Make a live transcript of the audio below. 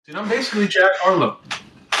Dude, I'm basically Jack Harlow.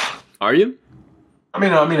 Are you? I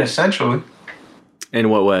mean, essentially. In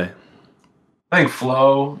what way? I think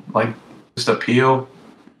flow, like just appeal.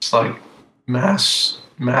 It's like mass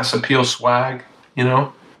appeal swag,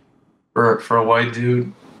 for a white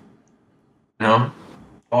dude.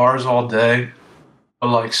 Bars all day, but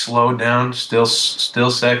like slow down, still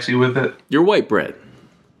sexy with it. You're white bread.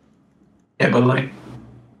 Yeah, but like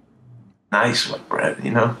nice white bread,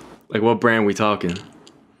 Like what brand we talking?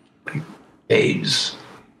 like Dave's.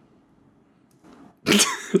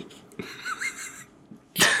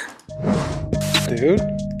 Dude,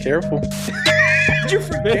 careful. Did you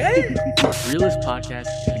forget? Realist podcast.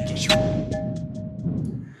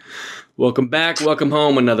 Welcome back. Welcome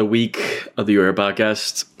home. Another week of the Euro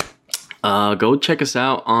podcast. Go check us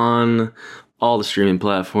out on all the streaming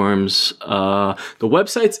platforms. The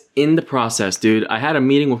website's in the process, dude. I had a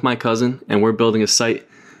meeting with my cousin, and we're building a site.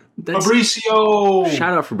 Fabricio!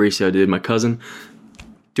 Shout out Fabricio, dude. My cousin.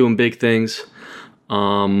 Doing big things.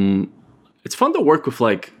 It's fun to work with,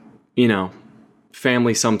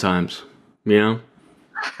 family sometimes,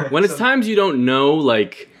 when it's times you don't know,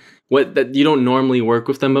 that you don't normally work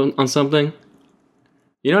with them on something.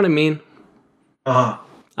 You know what I mean? Uh-huh.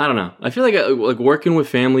 I don't know. I feel like working with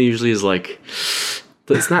family usually is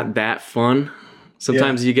it's not that fun.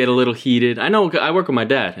 Sometimes you get a little heated. I know I work with my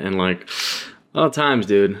dad, and all the times,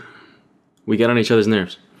 dude, we get on each other's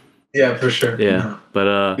nerves. Yeah, for sure. Yeah,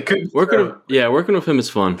 but working with him is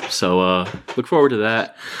fun. So look forward to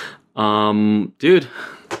that. Dude,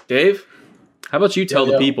 Dave, how about you tell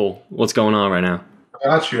the people what's going on right now? I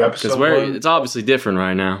got you. Episode Because it's obviously different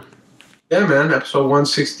right now. Yeah, man. Episode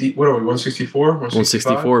 160. What are we? 164?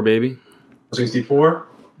 164, baby. 164.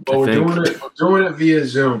 Well, we're doing it via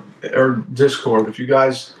Zoom or Discord. If you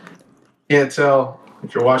guys can't tell,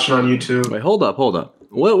 if you're watching on YouTube. Wait, hold up.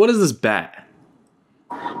 What is this bat?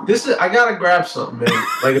 I gotta grab something, man.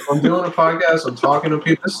 Like if I'm doing a podcast, I'm talking to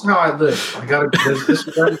people. This is how I live. I gotta.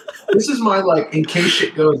 This is my in case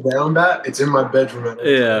shit goes down bat. It's in my bedroom.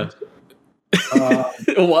 Yeah.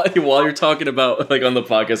 While you're talking about on the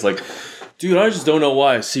podcast, dude, I just don't know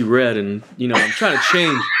why I see red, and I'm trying to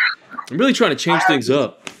change. I'm really trying to change things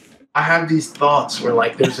up. I have these thoughts where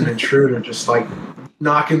there's an intruder just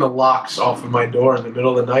knocking the locks off of my door in the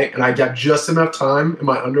middle of the night, and I got just enough time in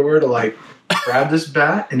my underwear to grab this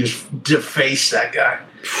bat and just deface that guy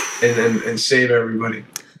and save everybody.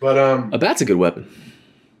 But a bat's a good weapon.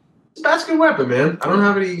 A bat's a good weapon, man. I don't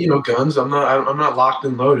have any guns. I'm not locked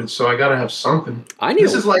and loaded, so I gotta have something. I need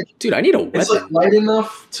a weapon. It's light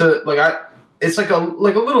enough to it's like a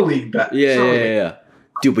little league bat. Yeah.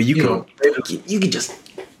 Dude, but you can just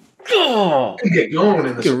you can get going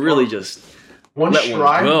in this. You can really just one let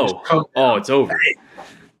stride one go. Oh, it's over. All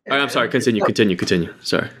right, I'm sorry. Continue.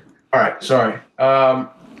 Sorry. All right, sorry.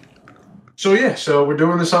 So we're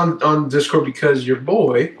doing this on Discord because your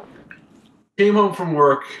boy came home from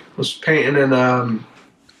work, was painting, and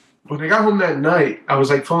when I got home that night, I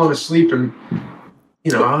was falling asleep, and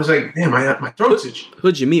I was like, damn, my throat's itchy.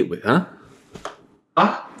 Who'd you meet with, huh?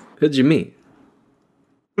 Huh? Who'd you meet?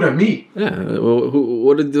 Who'd I meet? Yeah. Well,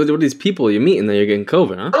 what are these people you're meeting that you're getting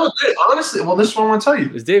COVID, huh? Oh, dude, honestly, well, this is what I want to tell you.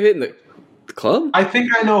 Is Dave hitting the club? I think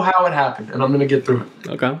I know how it happened, and I'm going to get through it.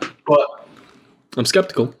 Okay. But I'm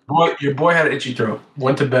skeptical. Your boy had an itchy throat.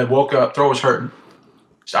 Went to bed, woke up, throat was hurting.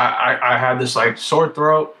 So I had this sore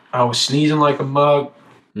throat. I was sneezing like a mug,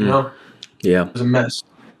 Yeah. It was a mess.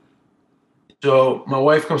 So my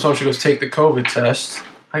wife comes home, she goes, take the COVID test.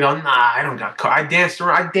 I go, nah, I don't got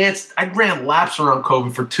COVID. I ran laps around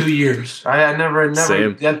COVID for 2 years. I never,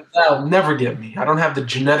 Same. That'll never get me. I don't have the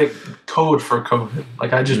genetic code for COVID.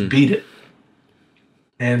 I just beat it.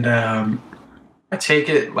 And I take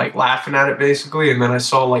it, laughing at it basically, and then I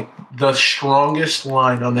saw the strongest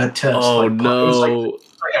line on that test. Oh, no. It was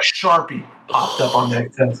like a Sharpie popped up on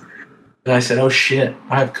that test. And I said, oh shit,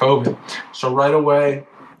 I have COVID. So right away,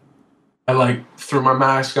 I threw my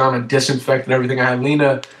mask on and disinfected everything. I had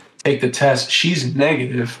Lena take the test. She's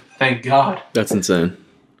negative, thank God. That's insane.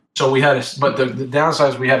 So we had but the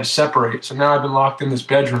downside is we had to separate. So now I've been locked in this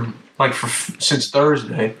bedroom since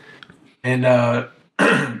Thursday, and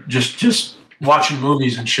just watching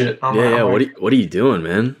movies and shit. Yeah. What are you doing,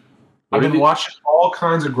 man? I've been watching all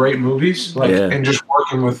kinds of great movies, and just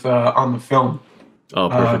working with on the film. Oh,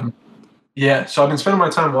 perfect. So I've been spending my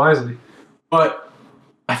time wisely, but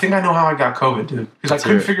I think I know how I got COVID, dude, because I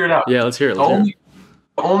couldn't figure it out. Yeah, let's hear it. The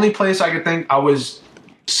only place I could think I was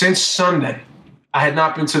since Sunday. I had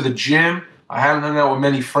not been to the gym. I hadn't hung out with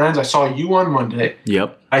many friends. I saw you on Monday.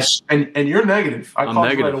 Yep. And you're negative. I'm called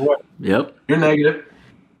negative. You right away. Yep. You're negative.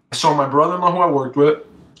 I saw my brother-in-law who I worked with.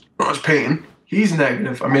 I was painting. He's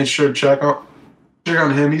negative. I made sure to check on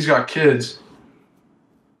him. He's got kids.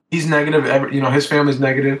 He's negative. His family's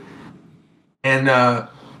negative. And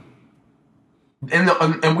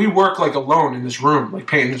we work like alone in this room, like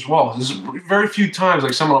painting this wall. There's very few times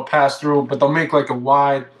like someone will pass through, but they'll make like a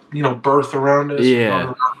wide, berth around us.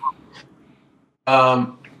 Yeah.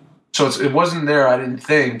 So it wasn't there, I didn't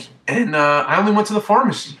think. And I only went to the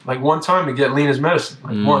pharmacy like one time to get Lena's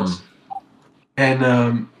medicine, once.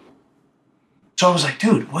 And so I was like,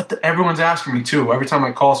 dude, everyone's asking me too. Every time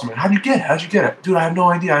I call someone, how'd you get it? Dude, I have no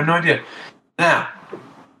idea. Now,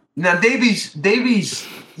 Davies,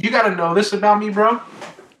 you got to know this about me, bro.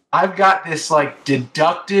 I've got this like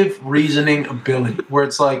deductive reasoning ability where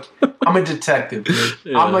it's like I'm a detective. Dude.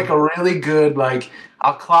 Yeah. I'm like a really good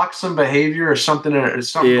I'll clock some behavior or something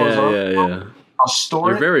goes on. Yeah. I'll store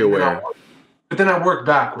it. You're very aware. But then I work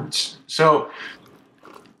backwards. So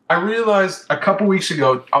I realized a couple weeks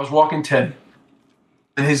ago I was walking Ted,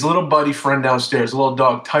 and his little buddy friend downstairs, the little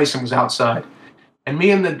dog Tyson, was outside. And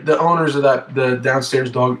me and the owners of the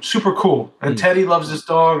downstairs dog, super cool. And Teddy loves this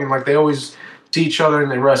dog, and they always see each other and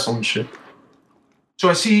they wrestle and shit. So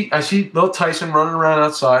I see little Tyson running around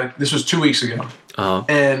outside. This was 2 weeks ago. Uh-huh.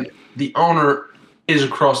 And the owner is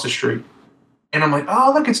across the street. And I'm like,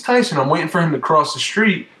 oh, look, it's Tyson. I'm waiting for him to cross the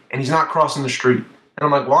street, and he's not crossing the street. And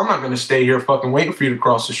I'm like, well, I'm not going to stay here fucking waiting for you to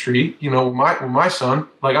cross the street, with my son.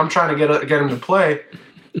 Like, I'm trying to get him to play,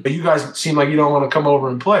 but you guys seem like you don't want to come over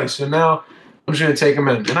and play. So now I'm just going to take him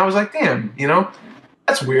in. And I was like, damn,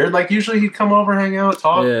 that's weird. Like, usually he'd come over, hang out,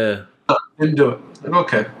 talk. Yeah. Didn't do it. Like,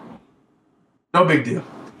 okay. No big deal.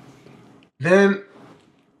 Then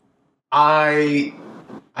I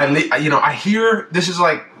hear, this is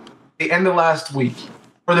like the end of last week,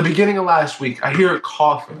 or the beginning of last week, I hear it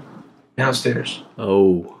coughing downstairs.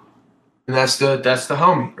 Oh. And that's the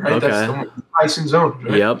homie, right? Okay. That's the Tyson's own,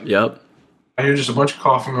 right? Yep. I hear just a bunch of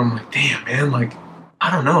coughing. I'm like, damn, man,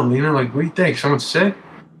 I don't know, Lena, what do you think? Someone's sick?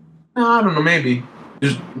 No, I don't know, maybe.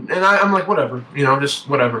 I'm like, whatever, just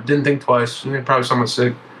whatever. Didn't think twice. Probably someone's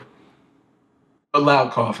sick. But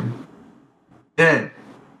loud coughing. Then,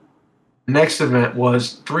 the next event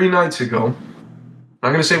was 3 nights ago.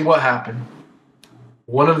 I'm going to say what happened.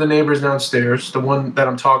 One of the neighbors downstairs, the one that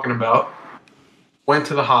I'm talking about, went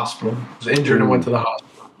to the hospital. Was injured and went to the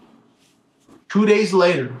hospital. 2 days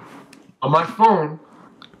later, on my phone,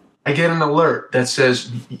 I get an alert that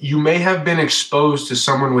says, you may have been exposed to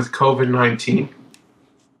someone with COVID-19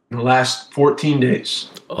 in the last 14 days.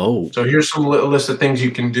 Oh. So here's some list of things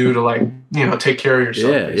you can do to take care of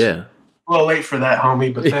yourself. Yeah. A little late for that,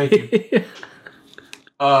 homie, but thank you.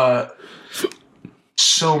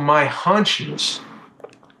 So my hunch is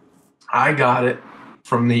I got it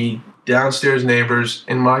from the downstairs neighbors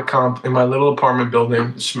in my little apartment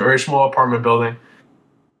building, very small apartment building.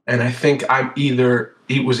 And I think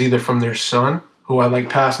it was either from their son, who I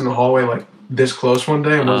passed in the hallway this close one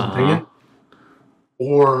day and wasn't thinking.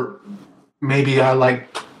 Or maybe I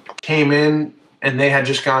came in and they had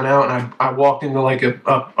just gone out and I walked into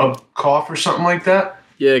a cough or something like that.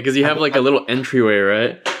 Yeah, because you have a little entryway,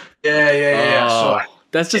 right? Yeah. So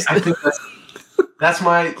that's just. I think that's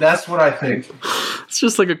what I think. It's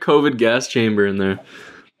just like a COVID gas chamber in there.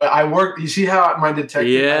 I work. You see how my detective?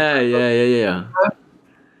 Yeah.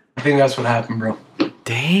 I think that's what happened, bro.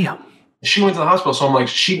 Damn. She went to the hospital, so I'm like,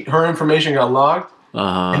 her information got logged,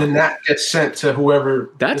 and then that gets sent to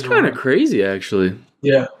whoever. That's kind of crazy, actually.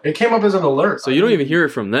 Yeah, it came up as an alert. So you don't even hear it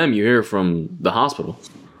from them; you hear it from the hospital.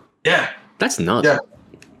 Yeah, that's nuts. Yeah.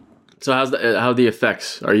 So how are the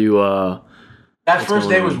effects? Are you? That first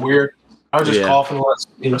day was weird. I was just coughing a lot,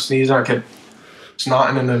 sneezing. I kept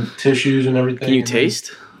snotting in the tissues and everything. Can you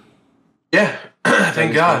taste? Yeah,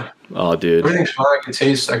 thank God. Oh, dude, everything's fine. I can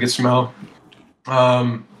taste. I can smell.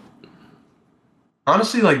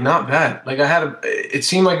 Honestly, not bad. It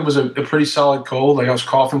seemed like it was a pretty solid cold. I was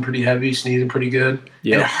coughing pretty heavy, sneezing pretty good.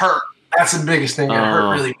 Yeah. And it hurt. That's the biggest thing. It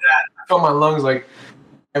hurt really bad. I felt my lungs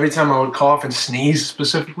every time I would cough and sneeze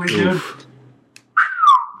specifically, dude.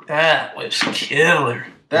 That was killer.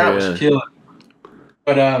 Was killer.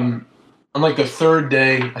 But on the third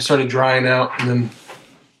day, I started drying out, and then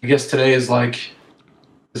I guess today is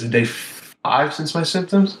is it day 5 since my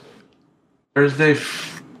symptoms? Thursday,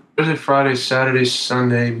 Friday, Saturday,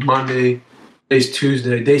 Sunday, Monday, today's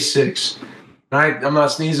Tuesday, day 6. I'm not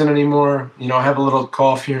sneezing anymore. I have a little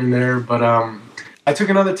cough here and there, but I took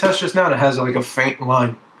another test just now and it has a faint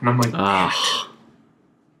line. And I'm like,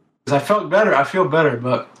 because I felt better. I feel better,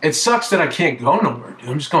 but it sucks that I can't go nowhere, dude.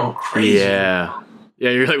 I'm just going crazy. Yeah,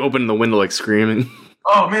 you're opening the window screaming.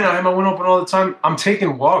 Oh, man, I have my window open all the time. I'm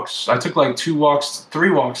taking walks. I took 3 walks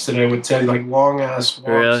today with Teddy, long-ass walks.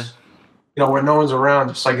 Really? where no one's around,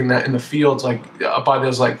 just like in the fields, like up by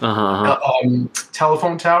those like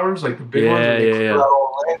telephone towers, like the big ones. Yeah.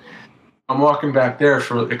 I'm walking back there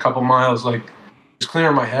for a couple miles, like just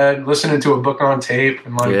clearing my head, listening to a book on tape,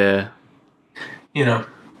 and like, you know,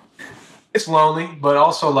 it's lonely, but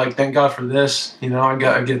also like thank God for this. You know,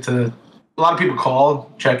 I get to. A lot of people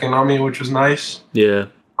called, checking on me, which was nice. Yeah.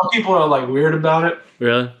 Some people are like weird about it.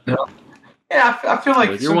 Really? No. Yeah, I feel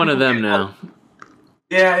like you're one of them now.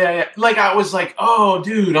 Yeah. Like I was like, oh,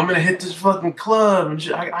 dude, I'm gonna hit this fucking club, and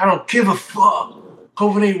I don't give a fuck.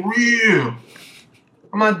 COVID ain't real.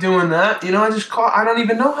 I'm not doing that. You know, I don't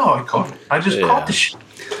even know how I caught it. I just caught the shit.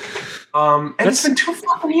 And it's been 2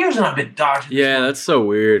 fucking years, and I've been dodging. Yeah, that's so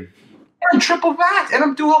weird. I'm triple vaxxed, and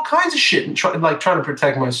I'm doing all kinds of shit and trying to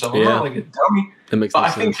protect myself. I'm not like a dummy. That makes but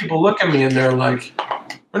sense. I think people look at me and they're like,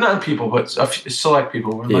 or not people, but select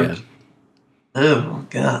people. We're like, oh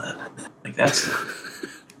God, like that's.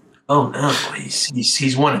 Oh no,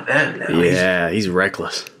 he's one of them now. Yeah, he's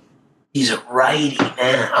reckless. He's a righty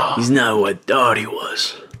now. He's not what I thought he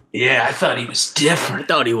was. Yeah, I thought he was different. I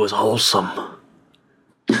thought he was wholesome.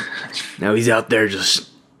 Now he's out there just.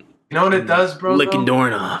 You know what it does, bro? Licking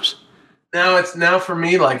doorknobs. Now for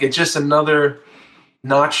me, like it's just another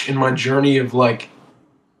notch in my journey of like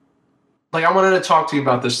I wanted to talk to you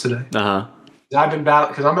about this today. I've been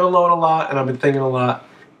battling because I've been alone a lot and I've been thinking a lot.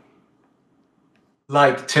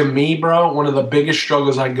 Like to me, bro, one of the biggest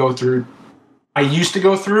struggles I used to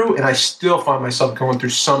go through, and I still find myself going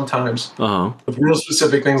through sometimes with real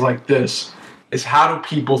specific things like this, is how do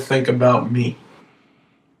people think about me?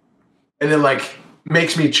 And it like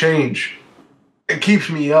makes me change. It keeps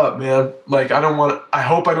me up, man. Like I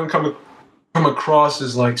hope I don't come across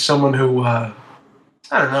as like someone who I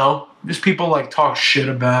don't know, just people like talk shit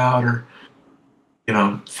about, or you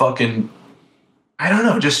know, fucking I don't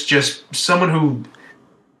know, just someone who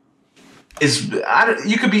is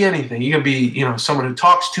you could be anything. You could be, you know, someone who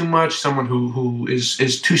talks too much, someone who is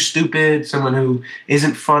too stupid, someone who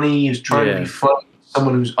isn't funny, who's trying to be funny,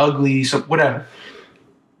 someone who's ugly, whatever.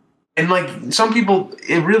 And like some people,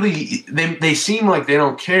 it really they seem like they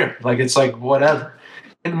don't care. Like it's like whatever.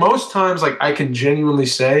 And most times, like I can genuinely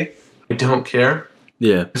say I don't care.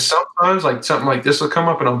 Yeah. Sometimes like something like this will come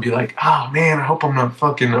up, and I'll be like, oh man, I hope I'm not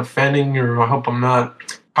fucking offending, or I hope I'm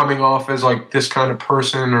not coming off as like this kind of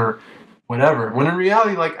person or whatever. When in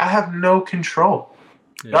reality, like I have no control.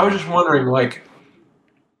 Yeah. I was just wondering, like,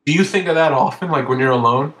 do you think of that often? Like when you're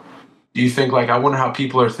alone, do you think like I wonder how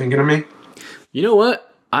people are thinking of me? You know what?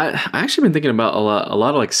 I actually been thinking about a lot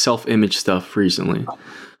of like self-image stuff recently.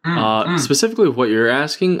 Specifically with what you're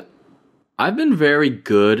asking, I've been very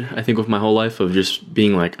good, I think, with my whole life of just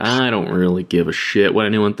being like, I don't really give a shit what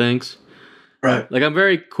anyone thinks. Right. Like I'm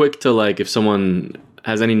very quick to like, if someone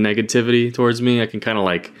has any negativity towards me, I can kind of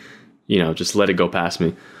like, you know, just let it go past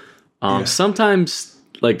me. Sometimes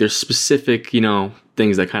like there's specific, you know,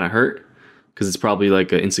 things that kind of hurt because it's probably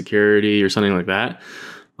like an insecurity or something like that.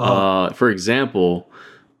 For example,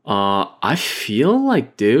 I feel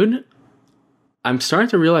like, dude, I'm starting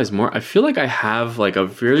to realize more. I feel like I have like a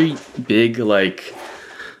very big, like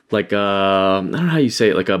I don't know how you say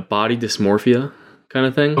it, like a body dysmorphia kind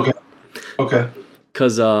of thing. Okay.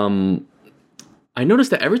 Cause, I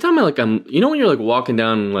noticed that every time I'm, you know, when you're like walking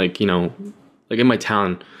down, like, you know, like in my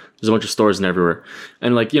town, there's a bunch of stores and everywhere.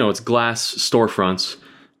 And like, you know, it's glass storefronts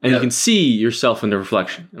and you can see yourself in the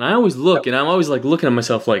reflection. And I always look and I'm always like looking at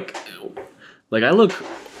myself like I look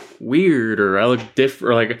weird or I look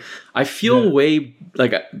different, or like I feel way,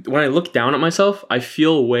 like when I look down at myself, I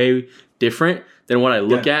feel way different than what I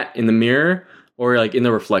look at in the mirror or like in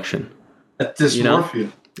the reflection. That dysmorphia. You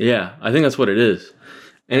know? Yeah, I think that's what it is.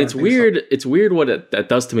 And it's weird. So. It's weird what that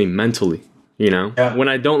does to me mentally, you know, when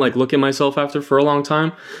I don't like look at myself after for a long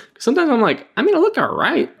time. Sometimes I'm like, I mean, I look all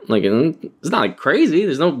right. Like it's not like crazy.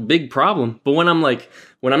 There's no big problem. But when I'm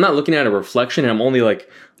not looking at a reflection and I'm only like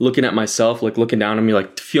looking at myself, like looking down at me,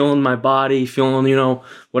 like feeling my body, feeling, you know,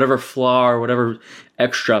 whatever flaw or whatever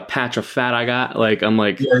extra patch of fat I got, like, I'm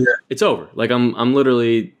like, it's over. Like I'm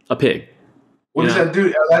literally a pig. What does that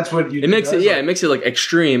do? That's what you. It makes it. Yeah, it makes it like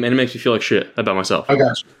extreme, and it makes me feel like shit about myself. I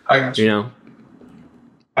got you. You know.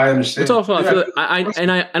 I understand. It's also I feel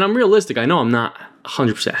like I'm realistic. I know I'm not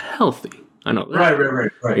 100% healthy. I know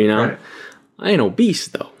that. Right. You know, right. I ain't obese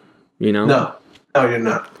though. You know. No, you're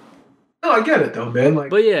not. No, I get it though, man. Like,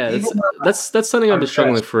 but yeah, that's something I've been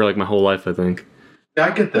struggling for like my whole life, I think. Yeah,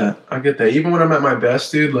 I get that. Even when I'm at my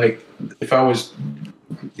best, dude. Like, if I was,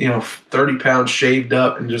 you know, 30 pounds shaved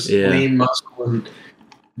up and just lean muscle and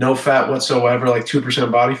no fat whatsoever, like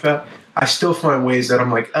 2% body fat, I still find ways that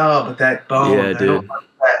I'm like, oh, but that bone, I don't like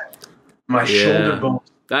that. My shoulder bone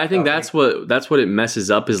I think that's what it messes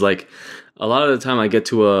up is like a lot of the time I get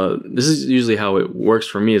to this is usually how it works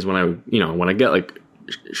for me is when I get like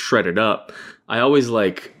shredded up, I always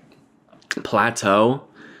like plateau,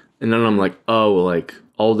 and then I'm like, oh, like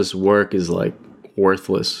all this work is like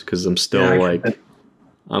worthless because I'm still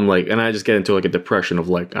I'm like, and I just get into like a depression of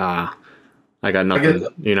like, I got nothing,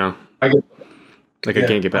 I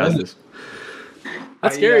can't get past this.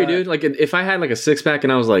 That's scary, dude. Like if I had like a six pack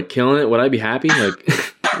and I was like killing it, would I be happy? Like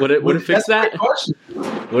would it fix that?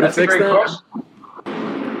 Would it fix that?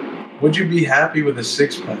 Question. Would you be happy with a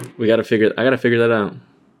six pack? I gotta figure that out.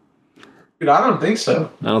 Dude, I don't think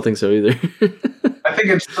so. I don't think so either. I think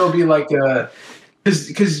it'd still be like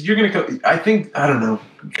because you're gonna. I think I don't know.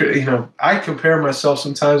 I compare myself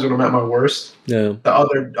sometimes when I'm at my worst. Yeah. The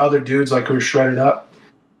other dudes like who are shredded up.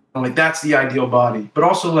 I'm like, that's the ideal body. But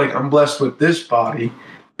also like I'm blessed with this body.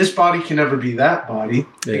 This body can never be that body.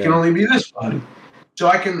 Yeah. It can only be this body. So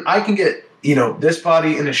I can get this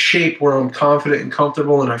body in a shape where I'm confident and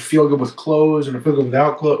comfortable and I feel good with clothes and I feel good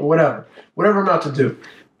without clothes or whatever I'm about to do.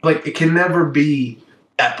 Like it can never be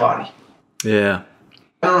that body. Yeah.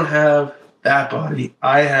 I don't have that body.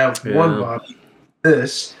 I have one body,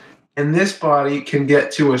 this, and this body can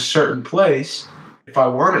get to a certain place if I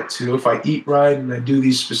want it to, if I eat right and I do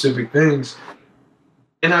these specific things.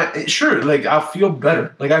 And I'll feel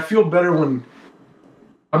better. Like I feel better when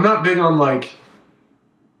I'm not big on like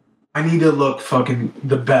I need to look fucking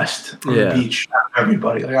the best on the beach.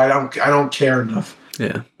 Everybody. Like I don't care enough.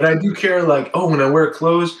 Yeah. But I do care like, when I wear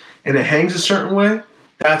clothes and it hangs a certain way,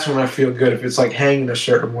 that's when I feel good. If it's like hanging a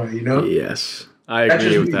certain way, Yes. I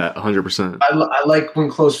agree with that 100%. I like when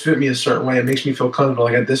clothes fit me a certain way. It makes me feel comfortable.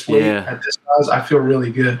 Like at this weight, at this size, I feel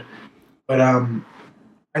really good. But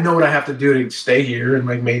I know what I have to do to stay here and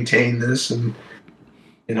like maintain this. And,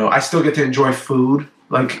 I still get to enjoy food,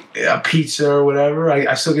 like a pizza or whatever.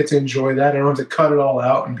 I still get to enjoy that. I don't have to cut it all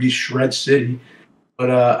out and be shred city.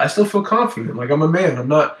 But I still feel confident. Like I'm a man.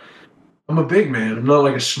 I'm a big man. I'm not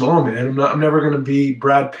like a small man. I'm never going to be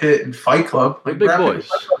Brad Pitt in Fight Club. Like big boys.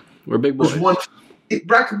 We're big boys.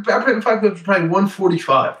 Brad Pitt in Fight Club was probably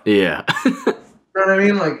 145. Yeah. You know what I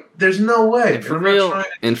mean? Like, there's no way.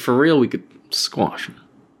 And for real, we could squash him.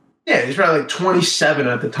 Yeah, he's probably like 27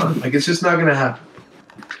 at the time. Like, it's just not going to happen.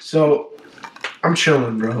 So, I'm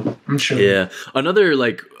chilling, bro. I'm chilling. Yeah. Another,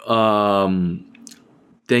 like,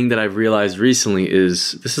 thing that I've realized recently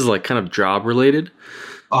is this is, like, kind of job-related.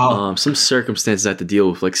 Some circumstances I have to deal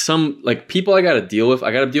with. Like, people I got to deal with.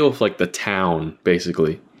 I got to deal with, like, the town,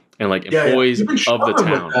 basically. And, like, employees of the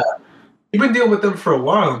town. You've been dealing with them for a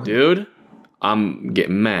while. Man. Dude, I'm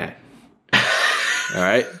getting mad. All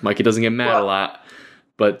right? Mikey doesn't get mad a lot.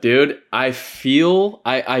 But, dude, I feel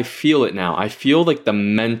it now. I feel, like, the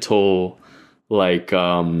mental, like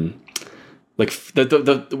the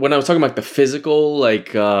when I was talking about the physical,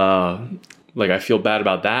 like I feel bad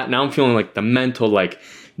about that. Now I'm feeling, like, the mental, like,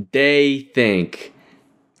 they think,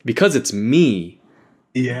 because it's me,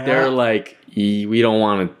 they're like, we don't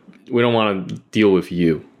want to deal with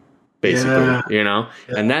you, basically,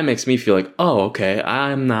 and that makes me feel like, oh, okay,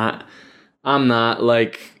 I'm not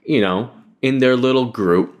like, in their little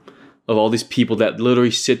group of all these people that literally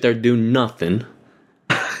sit there, do nothing,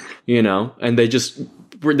 and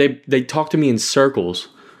they talk to me in circles,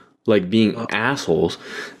 like being assholes.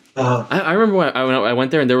 I remember when I went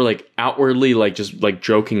there and they were like outwardly like just like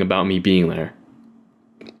joking about me being there.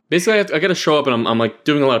 Basically, I got to show up and I'm like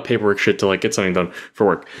doing a lot of paperwork shit to like get something done for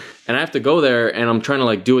work, and I have to go there and I'm trying to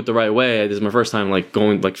like do it the right way. This is my first time like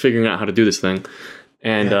figuring out how to do this thing,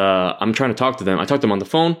 and I'm trying to talk to them. I talked to them on the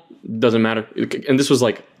phone. Doesn't matter. And this was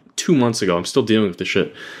like 2 months ago. I'm still dealing with this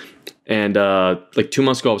shit. And like 2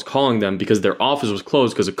 months ago, I was calling them because their office was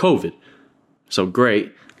closed because of COVID. So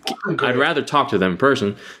great. I'd rather talk to them in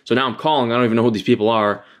person. So now I'm calling. I don't even know who these people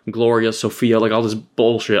are. Gloria, Sophia, like all this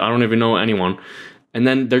bullshit. I don't even know anyone. And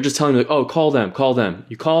then they're just telling me, like, oh, call them.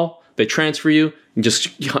 You call, they transfer you, and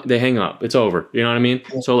they hang up. It's over. You know what I mean?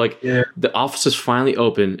 So like the office is finally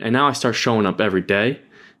open, and now I start showing up every day.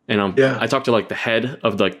 And I talked to like the head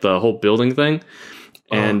of like the whole building thing.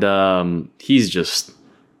 And he's just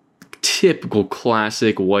typical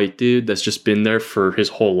classic white dude that's just been there for his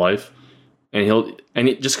whole life. And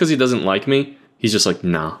just because he doesn't like me, he's just like,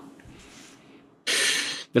 nah.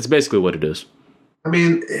 That's basically what it is. I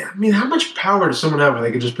mean, how much power does someone have where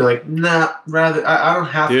they could just be like, nah, rather, I don't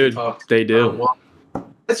have to talk. They do.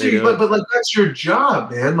 But like, that's your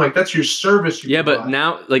job, man. Like, that's your service. But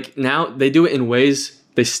now they do it in ways,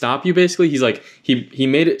 they stop you basically. He's like, he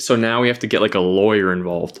made it so now we have to get like a lawyer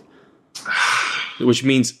involved. Which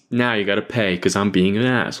means now you got to pay because I'm being an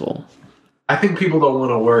asshole. I think people don't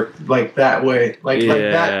want to work like that way. Like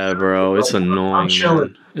that. Yeah, bro. It's annoying. I'm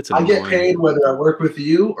chilling. It's annoying. I get paid whether I work with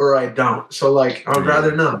you or I don't. So like, I'd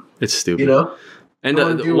rather not. It's stupid. You know.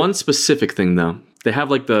 And one specific thing though, they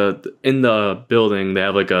have like in the building they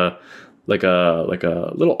have like a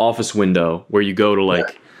little office window where you go to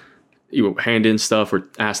like you hand in stuff or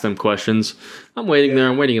ask them questions. I'm waiting there.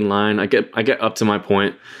 I'm waiting in line. I get up to my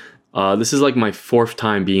point. This is like my 4th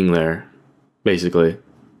time being there, basically.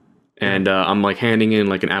 And I'm like handing in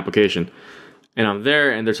like an application, and I'm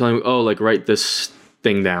there, and they're telling me, "Oh, like write this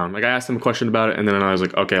thing down." Like I asked them a question about it, and then I was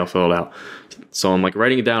like, "Okay, I'll fill it out." So I'm like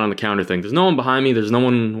writing it down on the counter thing. There's no one behind me. There's no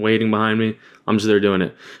one waiting behind me. I'm just there doing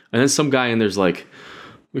it. And then some guy in there's like,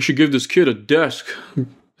 "We should give this kid a desk.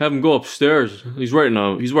 Have him go upstairs. He's writing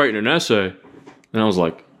an essay." And I was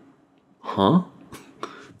like, "Huh?"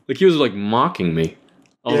 Like he was like mocking me.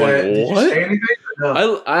 I was like, "What?" Did you say anything?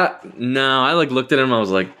 No. I like looked at him. I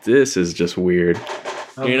was like, "This is just weird."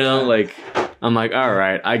 Okay. You know, like I'm like, "All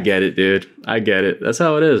right, I get it, dude. I get it. That's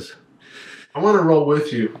how it is." I want to roll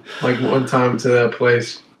with you, like one time to that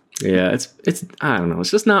place. Yeah, it's I don't know.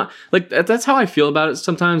 It's just not like that's how I feel about it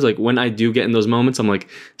sometimes. Like when I do get in those moments, I'm like,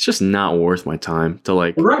 it's just not worth my time to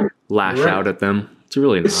like lash out at them. It's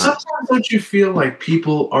really not. Sometimes don't you feel like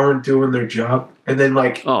people aren't doing their job, and then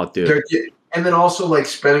like dude. And then also like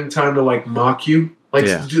spending time to like mock you, like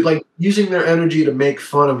like using their energy to make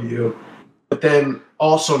fun of you, but then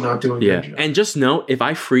also not doing their job. And just know if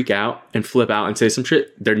I freak out and flip out and say some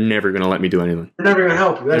shit, they're never gonna let me do anything. They're never gonna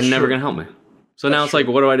help you. They're never gonna help me. So now it's like,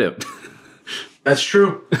 what do I do? That's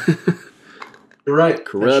true. You're right.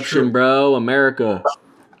 Corruption, bro. America.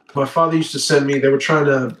 My father used to send me. They were trying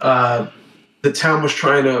to. The town was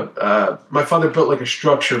trying to. My father built like a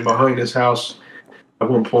structure behind his house at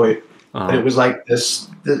one point. And it was like this.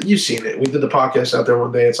 You've seen it. We did the podcast out there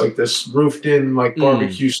one day. It's like this roofed-in like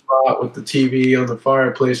barbecue spot with the TV on the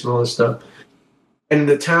fireplace and all this stuff. And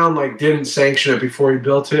the town like didn't sanction it before he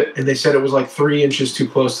built it, and they said it was like 3 inches too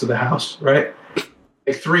close to the house, right?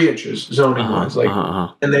 Like 3 inches zoning wise,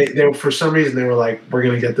 and they for some reason they were like, we're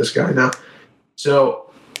gonna get this guy now.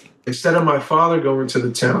 So instead of my father going to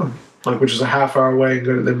the town, like which is a half hour away, and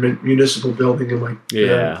go to the municipal building and like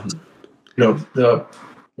the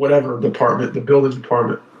whatever department, the building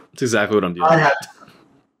department. That's exactly what I'm doing.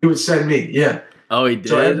 He would send me, Oh, he did?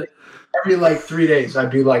 So every like 3 days, I'd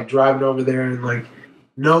be like driving over there, and like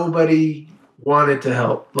nobody wanted to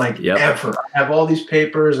help, like ever. I have all these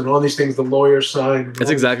papers and all these things the lawyers sign. That's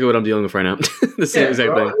exactly what I'm dealing with right now. The same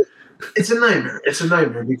exact thing. It's a nightmare. It's a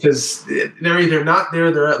nightmare because they're either not there,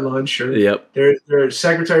 they're at lunch, or their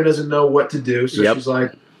secretary doesn't know what to do. So she's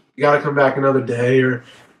like, you got to come back another day, or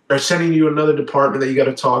they're sending you another department that you got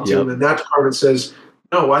to talk to. And then that department says,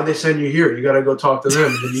 no, why'd they send you here? You got to go talk to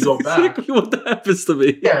them. And then you go back. Exactly what that happens to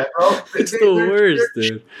me. Yeah, bro. It's the worst,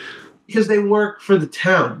 dude. Because they work for the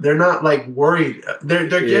town. They're not like worried. They're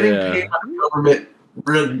getting paid by the government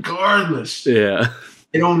regardless. Yeah.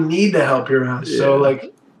 They don't need to help your ass. So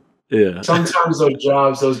like sometimes those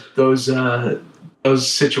jobs,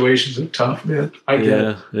 those situations are tough, man. I get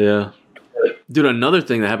it. Yeah. Dude, another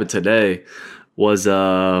thing that happened today was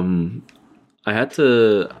I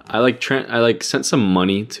sent some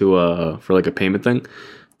money to for like a payment thing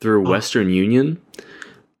through Western Union.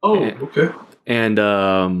 Okay. And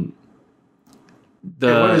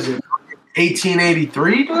what is it?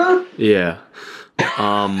 1883, dude? Yeah.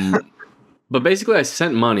 But basically I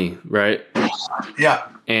sent money, right? Yeah.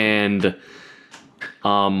 And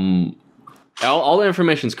all the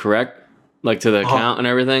information's correct, like to the account and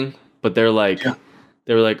everything, but they're like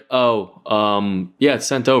they were like, it's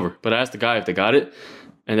sent over. But I asked the guy if they got it,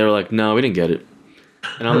 and they were like, no, we didn't get it.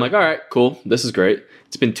 And I'm like, all right, cool. This is great.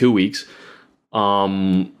 It's been 2 weeks.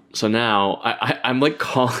 So now I'm like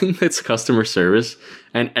calling its customer service,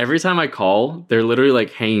 and every time I call, they're literally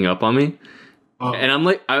like hanging up on me. And I'm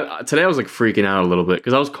like, today I was like freaking out a little bit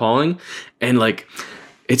because I was calling, and like,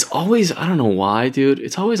 it's always, I don't know why, dude.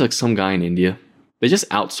 It's always like some guy in India. They just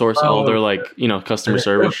outsource all their like, customer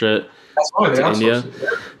service shit to India.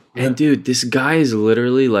 And dude, this guy is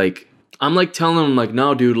literally like, I'm like telling him like,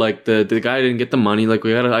 no, dude, like the guy didn't get the money. Like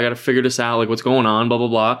I gotta figure this out. Like what's going on? Blah blah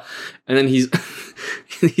blah. And then he's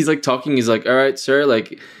like talking. He's like, all right, sir,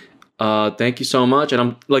 like, thank you so much. And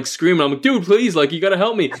I'm like screaming. I'm like, dude, please, like you gotta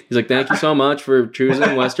help me. He's like, thank you so much for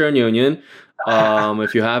choosing Western Union.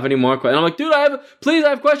 If you have any more questions, I'm like, dude, I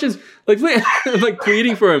have questions. Like, please. I'm like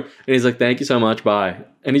pleading for him, and he's like, thank you so much, bye.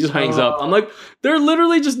 And he just hangs up. I'm like, they're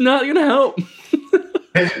literally just not gonna help.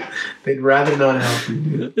 They'd rather not help you,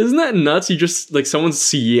 dude. Isn't that nuts? You just like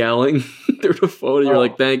someone's yelling through the phone. You're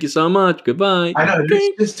like, "Thank you so much. Goodbye." I know.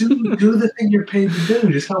 Just do the thing you're paid to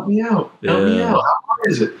do. Just help me out. Help me out. How hard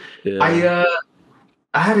is it? Yeah.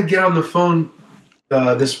 I had to get on the phone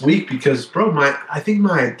this week because, bro, I think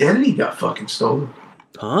my identity got fucking stolen.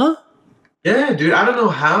 Huh? Yeah, dude. I don't know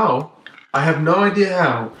how. I have no idea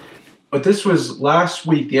how. But this was last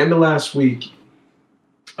week, the end of last week.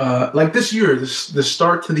 Like this year, the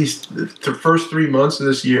start to the first 3 months of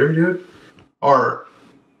this year, dude, are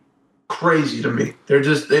crazy to me.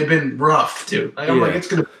 They've been rough, dude. I'm like, it's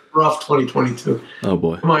gonna be rough 2022. Oh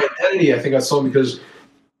boy. My identity, I think I sold because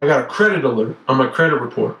I got a credit alert on my credit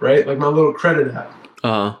report, right? Like my little credit app,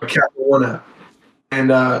 a Capital One app,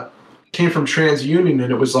 and came from TransUnion,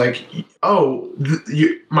 and it was like,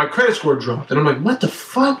 my credit score dropped, and I'm like, what the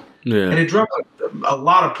fuck? Yeah. And it dropped like a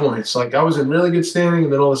lot of points. Like I was in really good standing,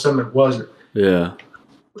 and then all of a sudden it wasn't. Yeah. What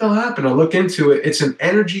the hell happened? I look into it. It's an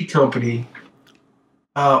energy company.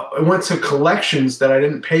 I went to collections that I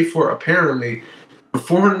didn't pay for, apparently, for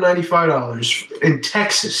 $495 in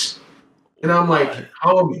Texas. And I'm like,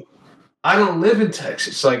 homie, I don't live in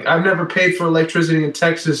Texas. Like, I've never paid for electricity in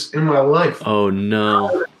Texas in my life. Oh,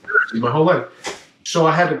 no. My whole life. So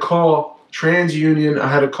I had to call TransUnion. I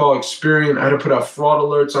had to call Experian. I had to put out fraud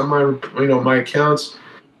alerts on my accounts.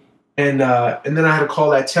 And then I had to call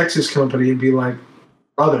that Texas company and be like,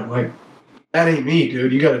 brother, like, that ain't me,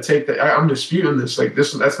 dude. You got to take that. I'm disputing this. Like,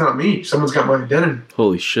 that's not me. Someone's got my identity.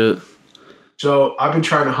 Holy shit. So I've been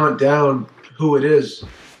trying to hunt down who it is.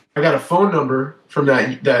 I got a phone number from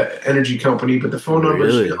that energy company, but the phone number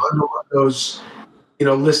is under one of those,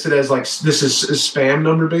 listed as like, this is a spam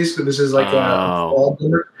number, basically. This is like a fraud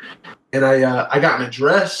number. And I got an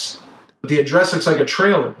address, but the address looks like a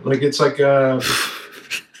trailer. Like it's like a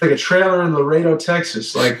trailer in Laredo,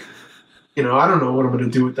 Texas. Like, I don't know what I'm going to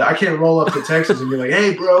do with that. I can't roll up to Texas and be like,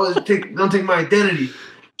 hey, bro, don't take my identity.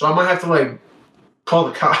 So I might have to like call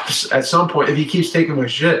the cops at some point if he keeps taking my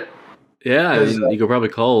shit. Yeah, I mean, you could probably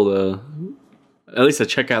call at least to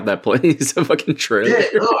check out that place, a fucking trailer. Yeah,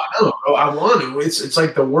 no, bro, I want to. It's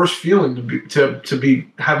like the worst feeling to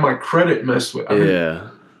have my credit messed with. I mean, I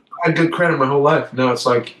had good credit my whole life. Now it's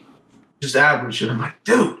like just average, and I'm like,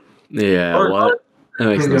 dude. Yeah, what? That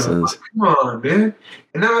makes no sense. Come on, man.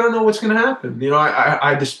 And now I don't know what's going to happen.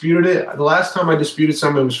 I disputed it. The last time I disputed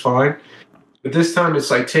something, it was fine. But this time it's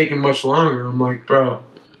like taking much longer. I'm like, bro,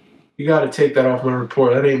 you got to take that off my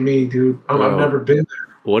report. That ain't me, dude. I've never been there.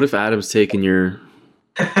 What if Adam's taking your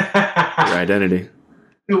identity?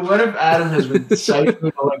 Dude, what if Adam has been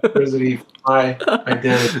siphoning electricity from my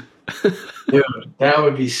identity? Dude, that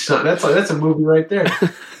would be that's a movie right there.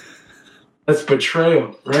 That's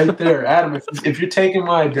betrayal right there. Adam, if you're taking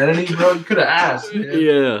my identity, bro, you could have asked. Man.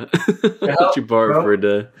 Yeah. Let you borrow for a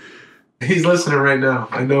day. He's listening right now.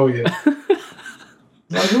 I know he is.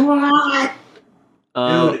 Like, what?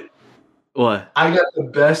 Dude, what? I got the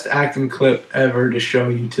best acting clip ever to show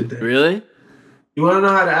you today. Really? You want to know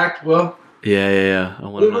how to act well? Yeah. I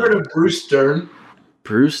want to know. You ever heard of Bruce Dern?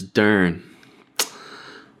 Bruce Dern.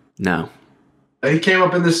 No. He came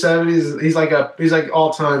up in the 70s. He's like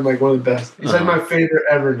all time, like one of the best. He's like my favorite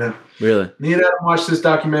ever now. Really? Me and Adam watched this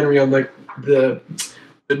documentary on like the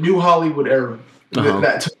new Hollywood era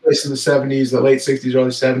that took place in the 70s, the late 60s, early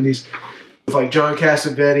 70s, with like John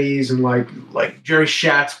Cassavetes and like Jerry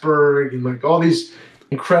Schatzberg and like all these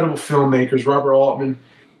incredible filmmakers, Robert Altman,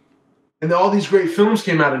 and all these great films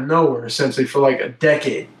came out of nowhere essentially for like a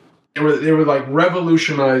decade. They were like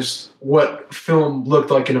revolutionized what film looked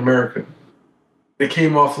like in America. They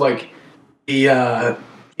came off like the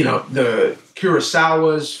the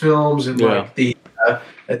Kurosawa's films and like the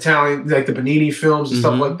Italian, like the Benini films and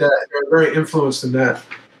stuff like that. They were very influenced in that,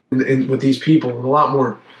 with these people, and a lot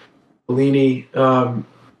more Bellini.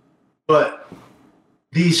 But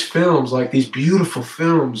these films, like these beautiful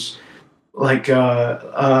films, like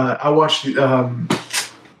I watched. Oh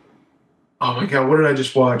my God, what did I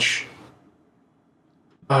just watch?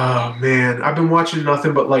 Oh man, I've been watching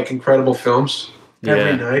nothing but like incredible films.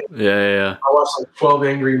 Every night. Yeah. I watched like 12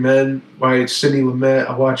 Angry Men by Sidney Lumet.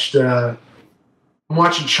 I'm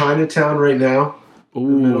watching Chinatown right now.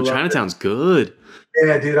 Ooh, Chinatown's good.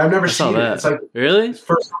 Yeah, dude. I've never seen it. It's like really?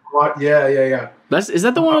 First time I watched. Yeah. Is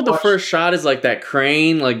that the one with the first shot is like that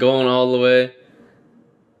crane like going all the way?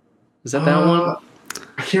 Is that one?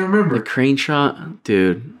 I can't remember. The crane shot?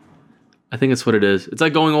 Dude. I think that's what it is. It's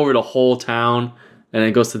like going over the whole town and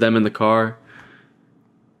it goes to them in the car.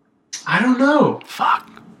 I don't know. Fuck.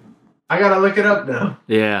 I gotta look it up now.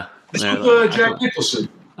 Yeah. It's with Jack Nicholson.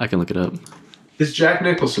 I can look it up. It's Jack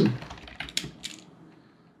Nicholson.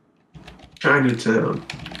 Chinatown.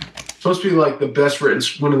 Supposed to be like one of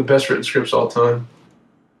the best written scripts all time.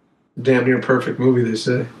 Damn near perfect movie, they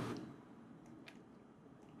say.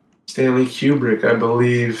 Stanley Kubrick, I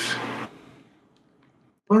believe.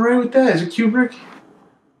 Am I right with that? Is it Kubrick?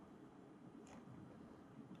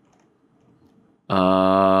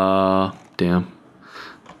 Damn.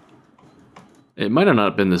 It might have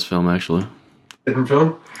not been this film, actually. Different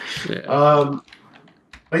film? Yeah.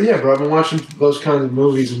 But yeah, bro, I've been watching those kinds of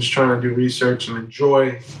movies and just trying to do research and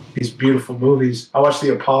enjoy these beautiful movies. I watched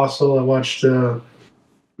The Apostle. I watched... No,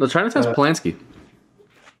 Chinatown's Polanski.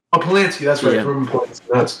 Oh, Polanski, that's right. Yeah. Roman Polanski.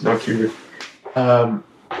 That's not Kubrick.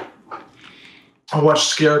 I watched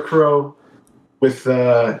Scarecrow with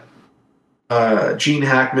Gene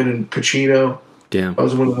Hackman and Pacino. Damn. That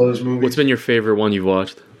was one of those movies. What's been your favorite one you've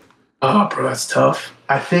watched? Oh, bro, that's tough.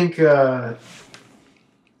 I think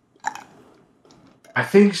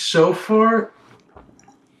so far,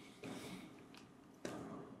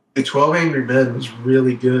 the 12 Angry Men was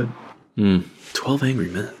really good. 12 Angry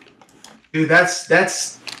Men. Dude, that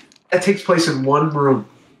takes place in one room.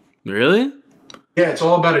 Really? Yeah, it's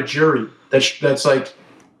all about a jury that's like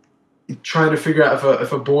trying to figure out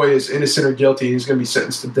if a boy is innocent or guilty. He's going to be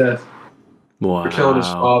sentenced to death. Wow. For killing his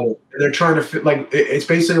father. And they're trying to fit, like, it's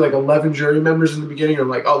basically like 11 jury members in the beginning are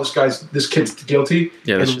like, oh, this kid's guilty.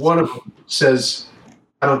 Yeah, and one of them says,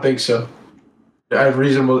 I don't think so. I have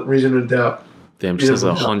reason to doubt. Damn, just has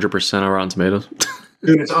 100% on Rotten Tomatoes.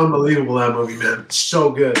 Dude, it's unbelievable, that movie, man. It's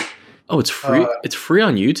so good. Oh, it's free? It's free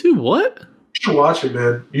on YouTube? What? You should watch it,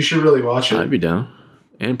 man. You should really watch it. I'd be down.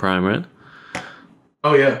 And Prime, right?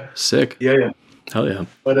 Oh, yeah. Sick. Yeah. Hell yeah.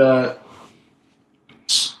 But,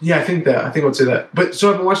 yeah, I think I would say that. But,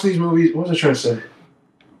 so I've been watching these movies. What was I trying to say?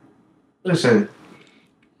 What was I saying?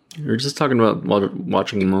 You were just talking about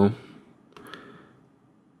watching them all.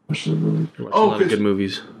 Watching a lot of good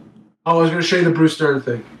movies. Oh, I was going to show you the Bruce Dern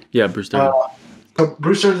thing. Yeah, Bruce Dern. So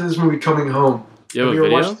Bruce Dern's in this movie Coming Home. You have a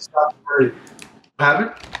video? What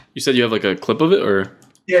happened? You said you have like a clip of it, or?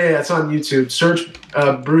 Yeah, it's on YouTube. Search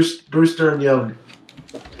Bruce Dern yelling.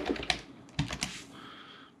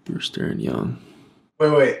 Bruce Dern young.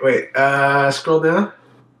 Wait. Scroll down.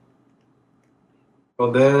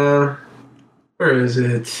 Scroll down. Where is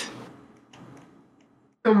it?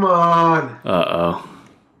 Come on. Uh-oh.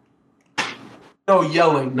 No,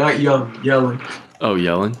 yelling, not young. Yelling. Oh,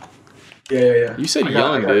 yelling? Yeah. You said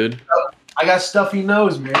young, dude. I got stuffy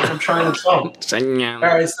nose, man. I'm trying to talk. All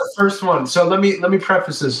right, it's the first one. So let me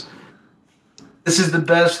preface this. This is the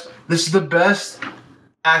best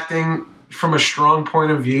acting from a strong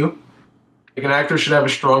point of view. Like, an actor should have a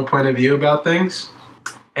strong point of view about things.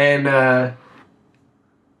 And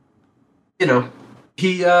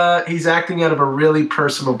he's acting out of a really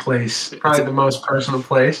personal place. Probably the most personal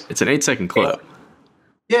place. It's an 8-second clip.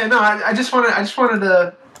 Yeah, no, I just wanted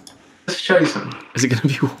to show you something. Is it gonna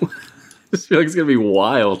be? I just feel like it's gonna be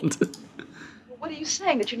wild. What are you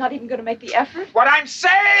saying? That you're not even going to make the effort? What I'm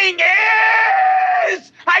saying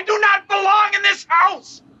is, I do not belong in this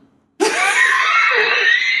house.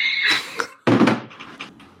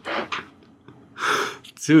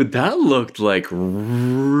 Dude, that looked like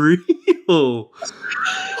real.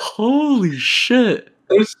 Holy shit.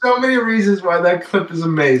 There's so many reasons why that clip is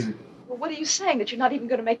amazing. Well, what are you saying? That you're not even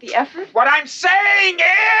going to make the effort? What I'm saying is,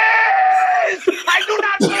 I do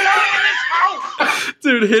not belong in this house.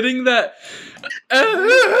 Dude, hitting that.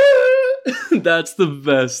 That's the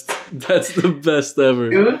best. That's the best ever.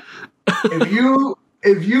 Dude,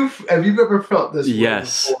 if you've ever felt this way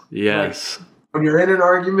yes. before, Yes. like, when you're in an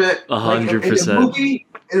argument, 100%.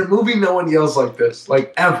 In a movie, no one yells like this,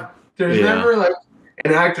 like, ever. There's never like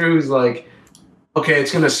an actor who's like, okay,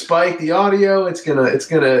 it's gonna spike the audio. It's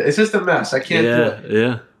just a mess. I can't do it.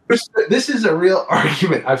 Yeah. This is a real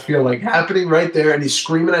argument. I feel like happening right there, and he's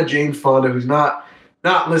screaming at Jane Fonda, who's not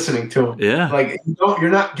listening to him. Yeah. Like, you're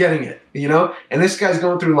not getting it, you know. And this guy's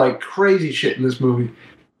going through like crazy shit in this movie,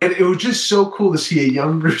 and it was just so cool to see a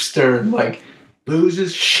young Bruce Dern like lose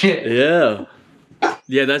his shit. Yeah.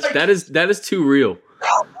 Yeah. That is too real.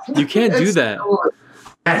 You can't do that.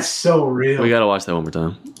 That's so real. We gotta watch that one more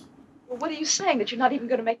time. Well, what are you saying? That you're not even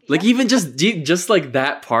going to make the Like, effort? even just like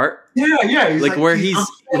that part. Yeah. He's like where he's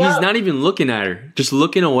not even looking at her, just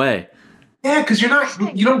looking away. Yeah, because you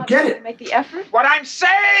don't get it. Make the effort. What I'm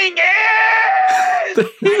saying is, I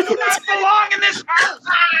do not belong in this house.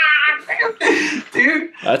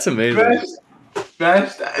 Dude, That's amazing.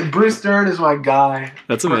 Best. Bruce Dern is my guy.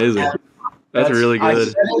 That's amazing. That's really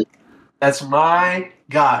good. That's my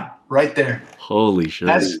guy right there. Holy shit.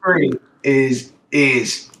 That screen is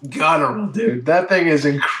guttural, dude. That thing is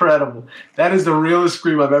incredible. That is the realest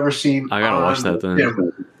scream I've ever seen. I gotta watch that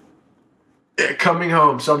then. Coming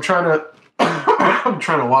home. So I'm trying to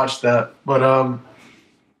watch that, but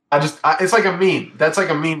it's like a meme. That's like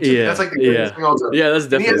a meme. Too. Yeah, that's like the greatest thing all time. Yeah, that's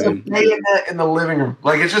definitely. And he has a bayonet in the living room.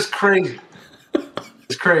 Like it's just crazy.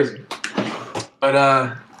 It's crazy. But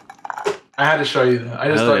I had to show you that. I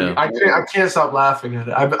just thought I can't stop laughing at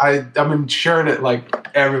it. I've been sharing it like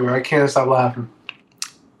everywhere. I can't stop laughing.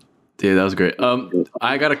 Dude, that was great.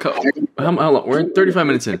 I got a couple. How long? We're 35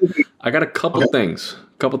 minutes in. I got a couple things.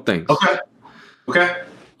 Okay.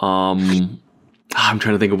 I'm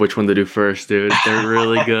trying to think of which one to do first, dude. They're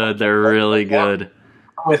really good. They're really good.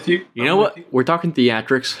 I'm with you. You know what? We're talking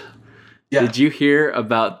theatrics. Yeah. Did you hear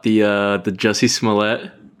about the Jussie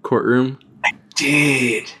Smollett courtroom? I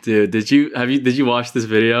did. Dude, did you watch this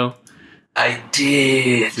video? I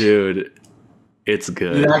did. Dude, it's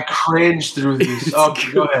good. Dude, I cringed through these.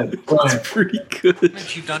 Go ahead. It's pretty good.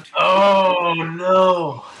 Oh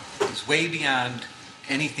no. It's way beyond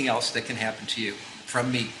anything else that can happen to you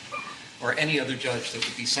from me or any other judge that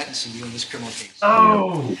would be sentencing you in this criminal case.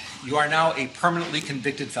 Oh. You are now a permanently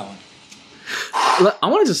convicted felon. I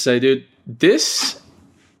wanted to say, dude, this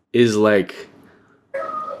is like,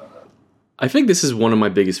 I think this is one of my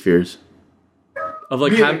biggest fears of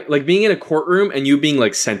like being in a courtroom and you being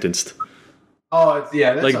like sentenced. Oh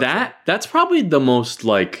yeah, that's like that. That's probably the most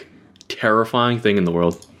like terrifying thing in the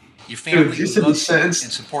world. Your family loves you and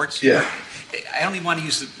supports you. Yeah. I only want to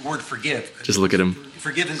use the word forgive. Just look at him.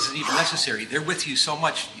 Forgiveness isn't even necessary. They're with you so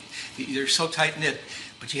much. They're so tight-knit.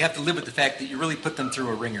 But you have to live with the fact that you really put them through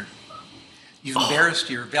a ringer. You've embarrassed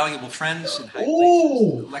your valuable friends in high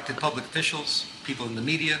places, elected public officials, people in the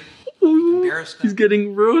media. You've embarrassed them. He's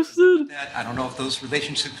getting roasted. I don't know if those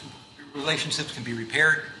relationships can be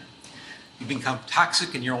repaired. You've become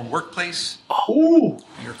toxic in your own workplace.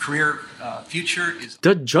 Your career future is...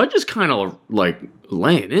 The judge is kind of like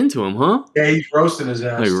laying into him, huh? Yeah, he's roasting his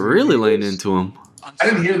ass. Like really laying into him. I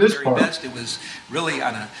didn't hear this part. Best. It was really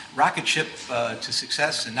on a rocket ship to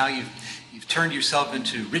success, and now you've turned yourself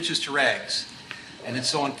into riches to rags, and it's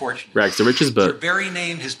so unfortunate. Rags to riches, but... Your very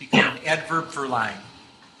name has become an adverb for lying,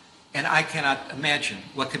 and I cannot imagine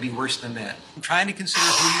what could be worse than that. I'm trying to consider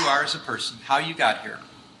who you are as a person, how you got here.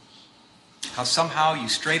 How somehow you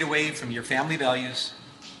strayed away from your family values.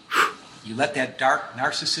 You let that dark,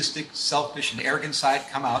 narcissistic, selfish, and arrogant side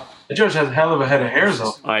come out. The judge has a hell of a head of hair,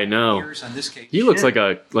 though. I know. On this case. He looks like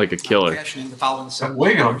a killer. The following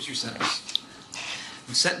wig on. Your sentence.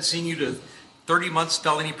 I'm sentencing you to 30 months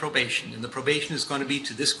felony probation, and the probation is going to be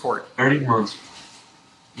to this court. 30 months.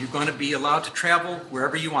 You're going to be allowed to travel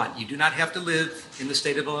wherever you want. You do not have to live in the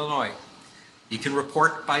state of Illinois. You can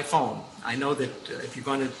report by phone. I know that if you're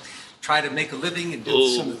going to try to make a living and do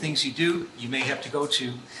some of the things you do, you may have to go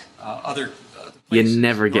to other places. You're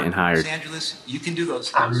never getting hired. Los Angeles, you can do those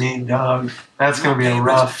things. I mean, dog, that's going to be a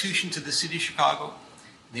rough... restitution to the city of Chicago,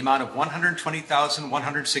 the amount of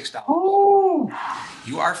 $120,106.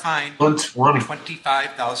 You are fined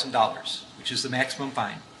 $25,000, which is the maximum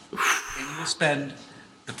fine. And you will spend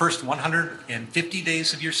the first 150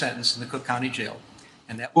 days of your sentence in the Cook County Jail.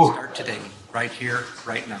 And that will start today, right here,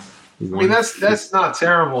 right now. I mean, that's not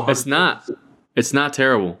terrible. It's not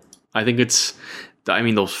terrible. I think it's... I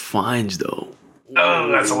mean, those fines, though.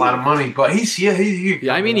 Oh, that's a lot of money. But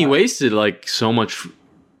he wasted like so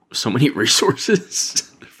many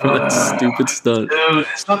resources for that stupid stunt. Dude,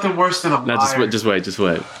 it's nothing worse than a liar. Just wait. I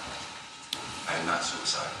am not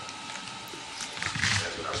suicidal.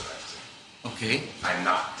 That's what I was about to say. Okay. I am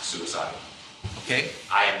not suicidal. Okay.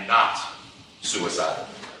 I am not suicidal.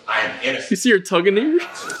 I am innocent. You see her tugging the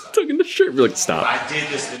shirt. Be like, stop. I did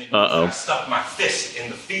this. I stuck my fist in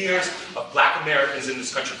the fears of Black Americans in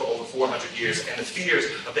this country for over 400 years and the fears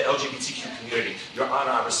of the LGBTQ community. Your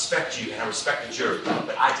Honor, I respect you and I respect the jury,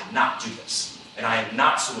 but I did not do this. And I am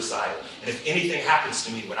not suicidal. And if anything happens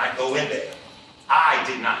to me when I go in there, I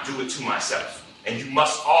did not do it to myself. And you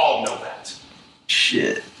must all know that.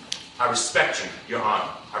 Shit. I respect you, Your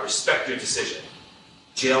Honor. I respect your decision.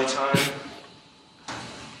 Jail time.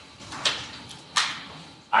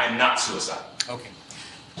 I am not suicidal. Okay.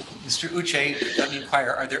 Mr. Uche, let me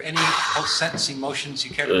inquire, are there any post-sentencing motions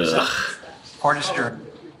you care to present? Court is adjourned.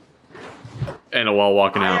 And a while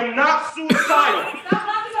walking out. I am not suicidal.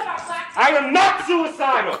 I am not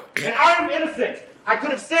suicidal. And I am innocent. I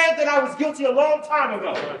could have said that I was guilty a long time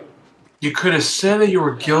ago. You could have said that you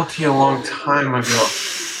were guilty a long time ago.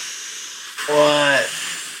 What?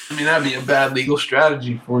 I mean, that'd be a bad legal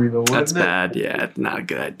strategy for you, though, wouldn't That's bad. Yeah, it's not a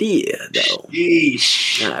good idea, though.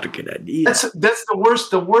 Sheesh. Not a good idea. That's the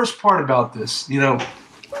worst. The worst part about this, how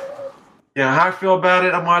I feel about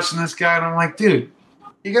it. I'm watching this guy, and I'm like, dude,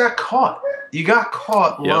 you got caught. You got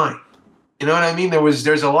caught lying. You know what I mean?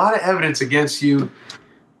 There's a lot of evidence against you.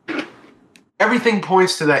 Everything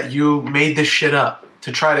points to that you made this shit up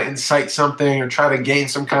to try to incite something or try to gain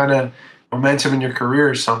some kind of momentum in your career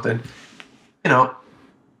or something. You know,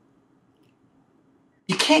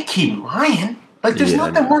 you can't keep lying. Like, there's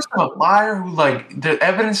nothing worse than a liar who, like, the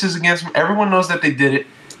evidence is against them. Everyone knows that they did it.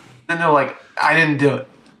 And they're like, I didn't do it.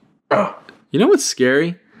 Bro. You know what's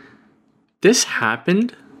scary? This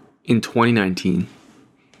happened in 2019.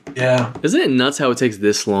 Yeah. Isn't it nuts how it takes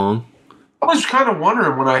this long? I was kind of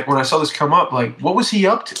wondering when I saw this come up, like, what was he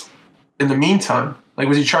up to in the meantime? Like,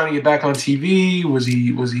 was he trying to get back on TV? Was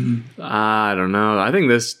he? I don't know. I think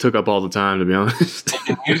this took up all the time, to be honest.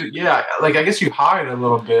 Yeah, like, I guess you hide a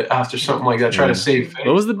little bit after something like that, try to save face.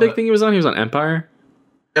 What was the big thing he was on? He was on Empire?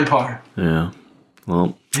 Empire. Yeah.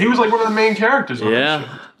 Well. He was like one of the main characters on that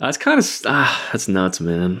show. That's kind of, that's nuts,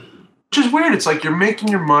 man. Which is weird. It's like you're making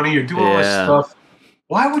your money, you're doing all this stuff.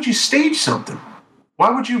 Why would you stage something? Why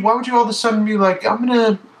would you all of a sudden be like, I'm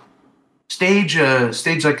gonna stage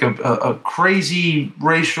like a crazy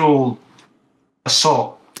racial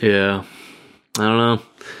assault? Yeah, I don't know.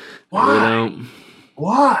 Why? I really don't.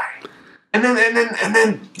 Why? And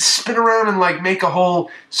then spin around and like make a whole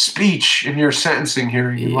speech in your sentencing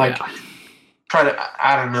hearing and like try to.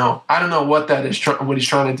 I don't know what that is. What he's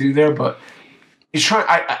trying to do there, but he's trying.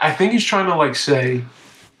 I think he's trying to like say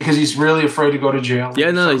because he's really afraid to go to jail. Yeah,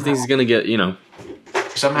 no, he thinks he's gonna get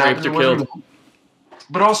somehow raped or killed.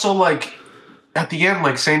 But also, like, at the end,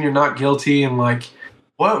 like, saying you're not guilty and, like,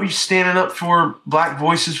 what were you standing up for black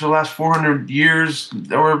voices for the last 400 years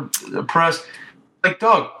that were oppressed? Like,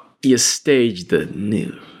 dog. You staged the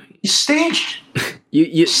news. You staged.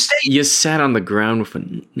 You sat on the ground with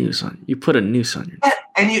a noose on. You put a noose on your neck.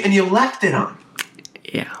 Yeah, and you left it on.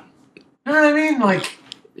 Yeah. You know what I mean? Like,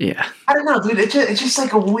 yeah. I don't know, dude. It's just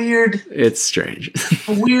like a weird. It's strange.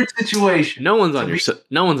 A weird situation. No one's on your side.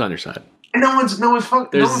 No one's on your side. And no one's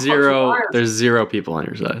fucking. There's zero people on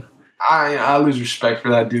your side. I lose respect for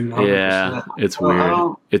that dude. 100%. Yeah, it's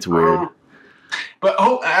weird. It's weird. But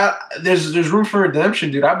there's room for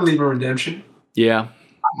redemption, dude. I believe in redemption. Yeah.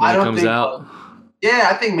 When it comes out. Yeah,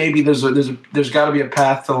 I think maybe there's got to be a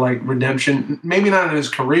path to like redemption. Maybe not in his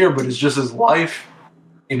career, but it's just his life.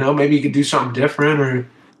 You know, maybe he could do something different, or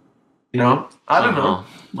I don't know.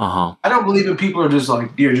 I don't believe in people who are just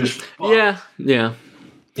like you're just. Fucked. Yeah.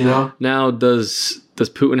 You know. Now, does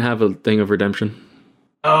Putin have a thing of redemption?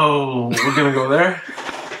 Oh, we're gonna go there.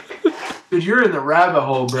 Dude, you're in the rabbit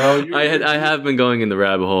hole, bro. I have been going in the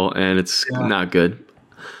rabbit hole, and it's not good.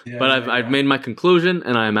 Yeah, but I've made my conclusion,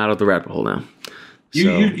 and I am out of the rabbit hole now.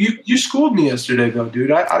 You schooled me yesterday, though,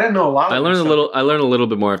 dude. I didn't know a lot. I learned a little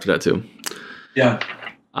bit more after that too. Yeah.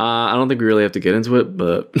 I don't think we really have to get into it,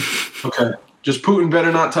 but okay. Just Putin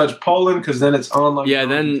better not touch Poland, because then it's on. Like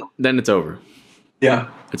then it's over. Yeah.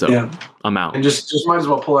 It's over. Yeah. I'm out. And just might as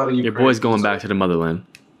well pull out of Ukraine. Your boy's going back to the motherland.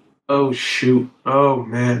 Oh shoot! Oh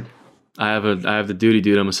man. I have the duty,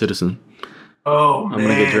 dude. I'm a citizen. Oh man. I'm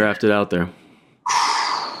gonna get drafted out there.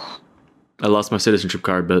 I lost my citizenship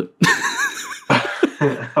card, but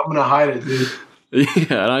I'm gonna hide it, dude.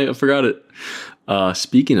 Yeah, I forgot it.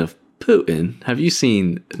 Speaking of Putin, have you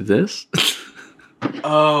seen this?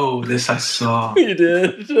 Oh, this I saw. You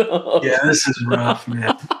did? Oh. Yeah, this is rough,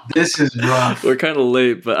 man. This is rough. We're kind of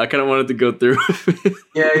late, but I kind of wanted to go through it.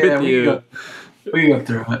 Yeah, we go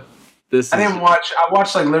through it. I didn't watch. I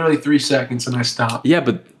watched like literally 3 seconds and I stopped. Yeah,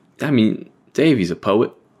 but I mean, Dave, he's a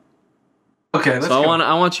poet. Okay, let's go.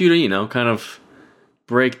 I want you to kind of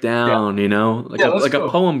break down, like a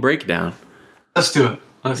poem breakdown. Let's do it.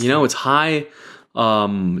 It's high.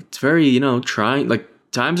 It's very trying. Like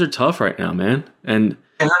times are tough right now, man. And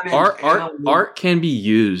art can be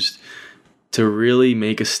used to really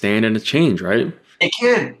make a stand and a change, right? It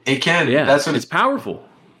can. Yeah, that's what it's powerful.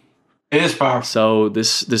 It is powerful. So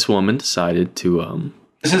this woman decided to.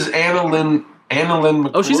 This is Anna Lynn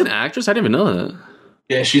McCord. Oh, she's an actress. I didn't even know that.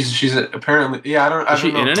 Yeah, she's apparently. Yeah, I don't. Is she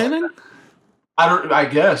in anything? I don't. I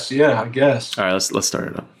guess. Yeah, I guess. All right, let's start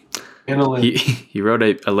it up. Anna Lynn. He wrote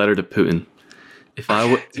a letter to Putin. If I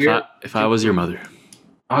was your mother.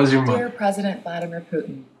 I was your mother. Dear President Vladimir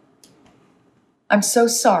Putin, I'm so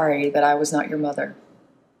sorry that I was not your mother.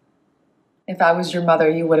 If I was your mother,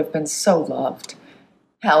 you would have been so loved,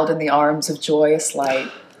 held in the arms of joyous light.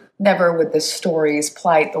 Never would the stories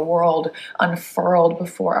plight the world unfurled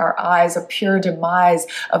before our eyes, a pure demise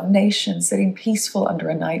of nations sitting peaceful under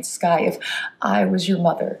a night sky. If I was your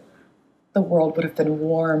mother, the world would have been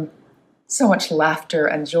warm, So much laughter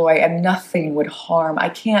and joy, and nothing would harm. I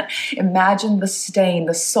can't imagine the stain,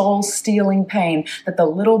 the soul-stealing pain that the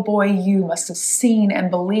little boy you must have seen and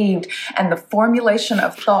believed, and the formulation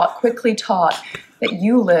of thought quickly taught that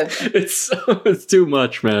you lived. It's too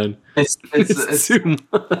much, man. It's too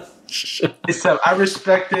much. I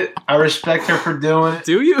respect it. I respect her for doing it.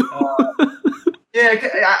 Do you?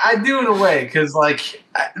 Yeah, I do in a way, because like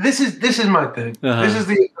this is my thing. This is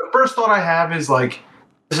the first thought I have is like,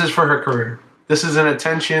 this is for her career. This is an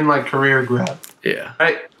attention like career grab. Yeah.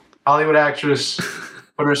 Right? Hollywood actress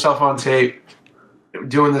put herself on tape,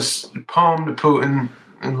 doing this poem to Putin,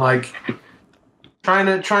 and like trying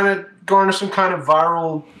to garner some kind of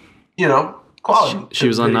viral, quality. She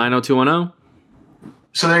was on 90210.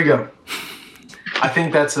 So there you go. I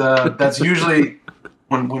think that's usually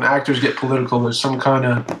when actors get political, there's some kind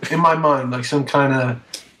of, in my mind, like some kind of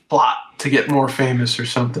plot to get more famous or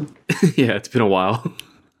something. Yeah, it's been a while.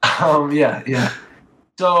 Yeah.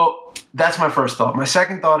 So that's my first thought. My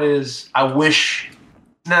second thought is I wish.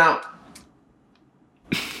 Now,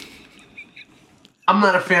 I'm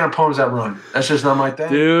not a fan of poems that rhyme. That's just not my thing,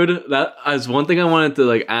 dude. That is one thing I wanted to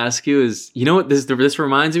like ask you. Is you know what this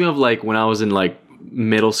reminds me of? Like when I was in like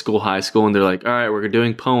middle school, high school, and they're like, "All right, we're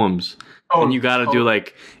doing poems, and you got to do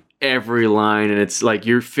like every line, and it's like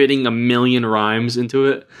you're fitting 1,000,000 rhymes into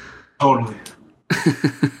it." Totally.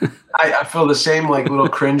 I feel the same, like little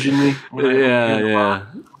cringe in me. Yeah.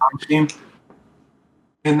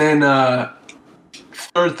 And then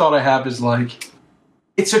third thought I have is like,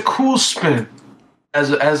 it's a cool spin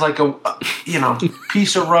as like a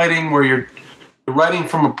piece of writing where you're writing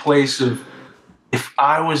from a place of, if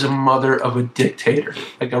I was a mother of a dictator,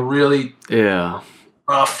 like a really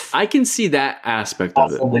rough. I can see that aspect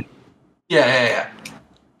of it. Yeah.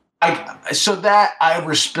 So that I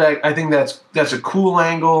respect. I think that's a cool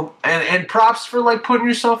angle, and props for like putting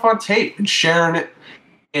yourself on tape and sharing it,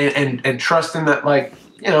 and trusting that like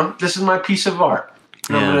this is my piece of art.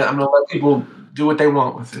 I'm gonna let people do what they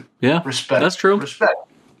want with it. Yeah, respect. That's true. Respect.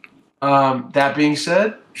 That being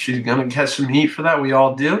said, she's gonna get some heat for that. We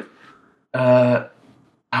all do. I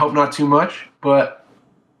hope not too much, but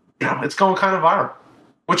it's going kind of viral.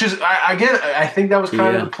 Which is, I think that was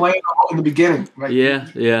kind of the plan in the beginning. Like, yeah.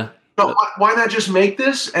 So why not just make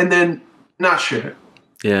this and then not share it?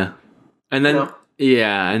 Yeah. And then,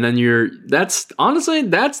 and then that's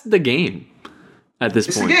the game at this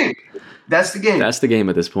point. It's the game. That's the game. That's the game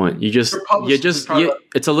at this point.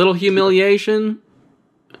 It's a little humiliation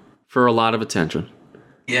for a lot of attention.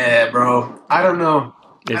 Yeah, bro. I don't know.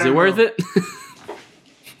 Is it worth it?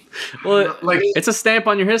 Well, it's a stamp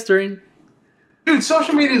on your history. Dude,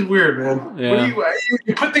 social media is weird, man. Yeah.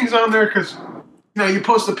 You put things on there because you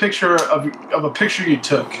post a picture of a picture you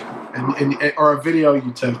took and or a video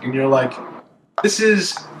you took, and you're like,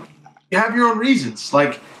 you have your own reasons.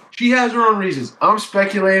 Like, she has her own reasons. I'm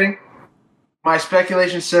speculating. My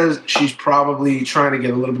speculation says she's probably trying to get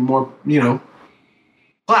a little bit more,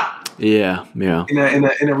 clout. Yeah.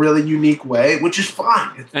 In a really unique way, which is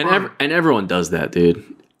fine. It's fine. And everyone does that, dude.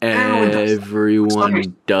 Everyone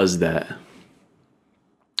does that.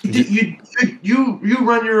 You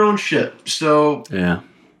run your own shit, so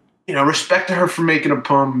respect to her for making a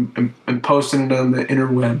poem and posting it on the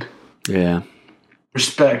interweb. Yeah,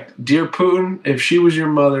 respect, dear Putin. If she was your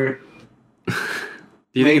mother, do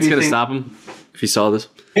you think it's gonna stop him if he saw this?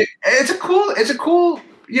 It's a cool.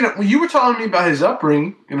 You were telling me about his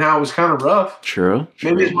upbringing and how it was kind of rough. True.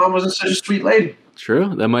 Maybe his mom wasn't such a sweet lady.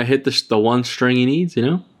 True. That might hit the one string he needs.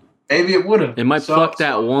 Maybe it would have. It might pluck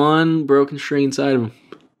that one broken string inside of him.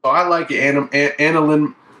 Oh, I like it, Anna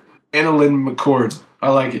Lynn McCord. I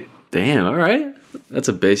like it. Damn, all right. That's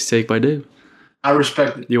a base take by Dave. I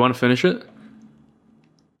respect it. You want to finish it?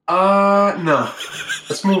 No.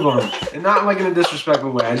 Let's move on. And not like in a disrespectful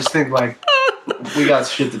way. I just think like we got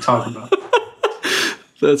shit to talk about.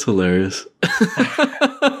 That's hilarious.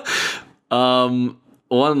 One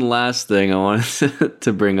last thing I wanted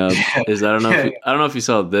to bring up is I don't know if you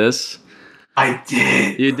saw this. I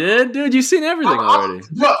did. You did, dude. You've seen everything already.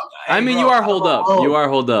 You are holed up. You are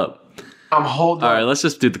holed up. I'm holed up. All right, let's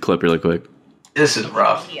just do the clip really quick. This is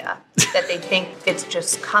rough. Yeah, that they think it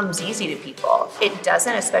just comes easy to people. It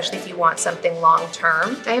doesn't, especially if you want something long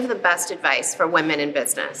term. I have the best advice for women in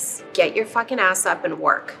business. Get your fucking ass up and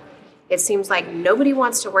work. It seems like nobody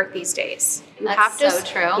wants to work these days. That's so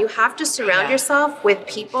true. You have to surround yourself with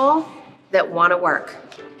people that want to work.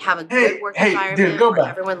 Have a good work environment where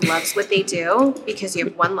everyone loves what they do, because you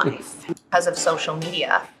have one life. Because of social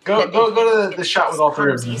media. Go to the shot with all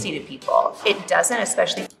three of them. It's easy to people. It doesn't,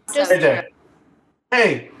 especially just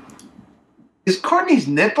Hey, is Courtney's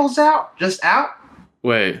nipples out? Just out?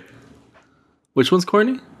 Wait. Which one's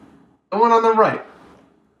Courtney? The one on the right.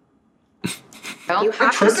 You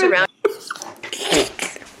have to surround.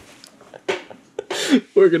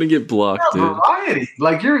 We're gonna get blocked, dude. Variety.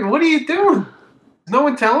 Like what are you doing? Is no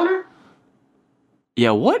one telling her?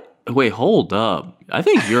 Yeah, what? Wait, hold up. I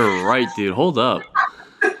think you're right, dude. Hold up.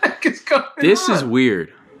 This is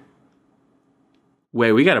weird.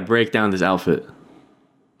 Wait, we gotta break down this outfit.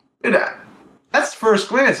 Dude, that's first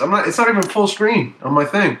glance. It's not even full screen on my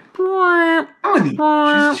thing. I'm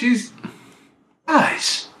telling you, she's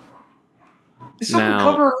nice. Is someone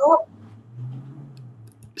cover her up?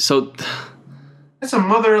 So that's a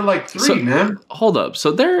mother of like 3, man. Hold up.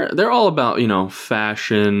 So they're all about,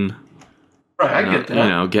 fashion. Right, I get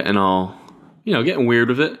that. Getting weird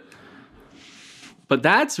with it. But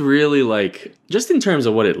that's really like, just in terms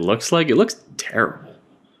of what it looks like, it looks terrible.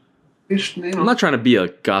 I'm not trying to be a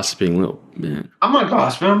gossiping little man. I'm not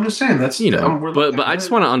gossiping. I'm just saying that's But I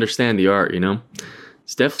just want to understand the art.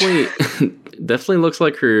 It's definitely definitely looks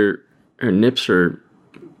like her nips are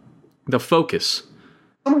the focus.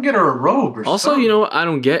 Someone get her a robe or also, something. What I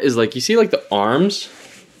don't get is like you see like the arms,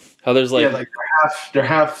 how there's like they're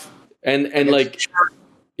half and like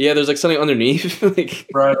there's like something underneath. Like,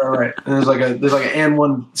 right. And there's like an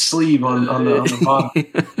and1 sleeve on the bottom.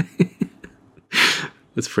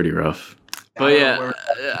 It's pretty rough. But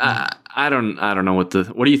I don't know what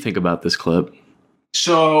do you think about this clip?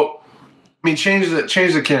 So, I mean, change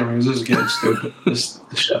the camera because this is getting stupid. This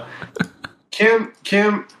show. Kim.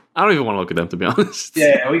 I don't even want to look at them, to be honest.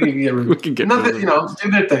 Yeah, we can get nothing.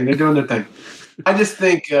 Do their thing. They're doing their thing. I just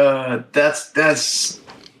think that's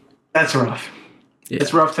rough. Yeah.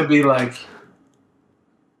 It's rough to be like,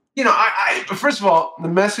 I first of all, the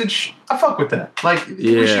message, I fuck with that. Like,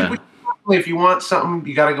 if you want something,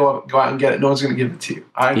 you got to go out and get it. No one's going to give it to you.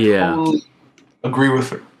 I totally agree with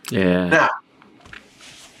her. Yeah. Now,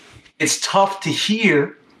 it's tough to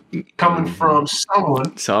hear coming from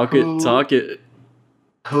someone. Talk it. Talk the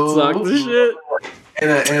shit.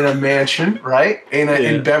 In a mansion, right?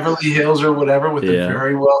 In Beverly Hills or whatever, with a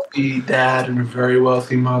very wealthy dad and a very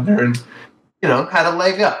wealthy mother, and had a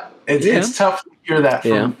leg up. It's tough to hear that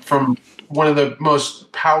from one of the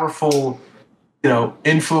most powerful,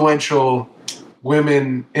 influential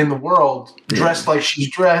women in the world, dressed like she's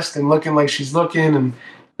dressed and looking like she's looking, and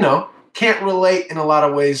can't relate in a lot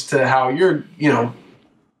of ways to how you're,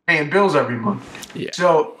 paying bills every month. Yeah.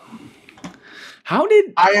 So,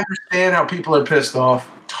 I understand how people are pissed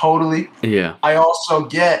off. Totally. Yeah. I also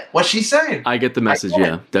get what she's saying. I get the message.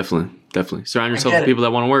 Definitely. Surround yourself with people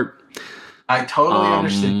that want to work. I totally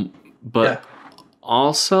understand. But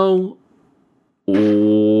also,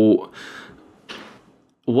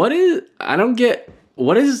 what is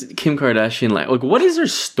Kim Kardashian like? Like, what is her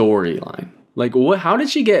storyline? Like, how did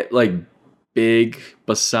she get like big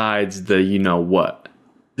besides the what?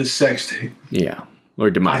 The sex tape. Yeah. Or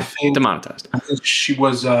demonetized. I think she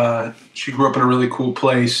was she grew up in a really cool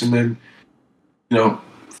place, and then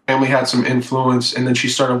family had some influence, and then she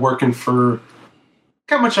started working for,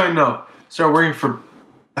 how much I know, started working for,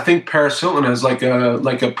 I think, Paris Hilton as like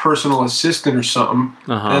a personal assistant or something.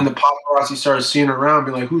 And then the paparazzi started seeing her around,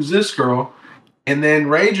 be like, who's this girl? And then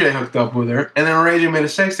Ray J hooked up with her, and then Ray J made a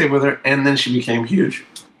sex tape with her, and then she became huge.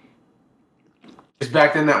 Because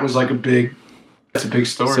back then that was like that's a big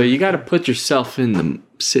story. So you got to put yourself in the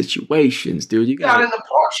situations, dude. You got in the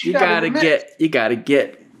parts. You got to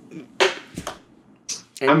get.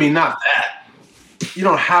 I mean, not that. You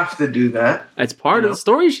don't have to do that. That's part of the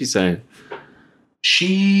story. She's saying.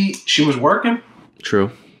 She was working.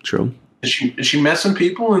 True. She met some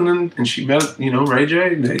people, and she met Ray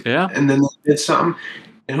J. And then they did something,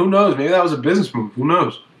 and who knows? Maybe that was a business move. Who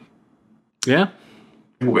knows? Yeah.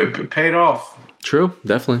 It paid off. True.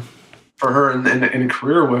 Definitely. For her in a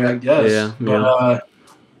career way, I guess. Yeah. But,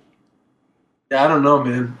 I don't know,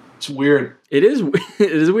 man. It's weird. It is.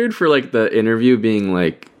 It is weird for like the interview being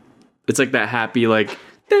like, it's like that happy like.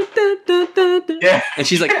 Yeah. And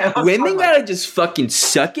she's like, women gotta just fucking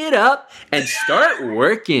suck it up and start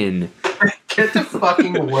working. Get to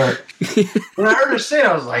fucking work. When I heard her say it,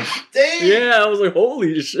 I was like, damn. Yeah, I was like,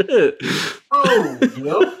 holy shit. Oh,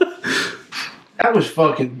 that was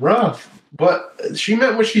fucking rough. But she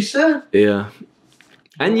meant what she said. Yeah.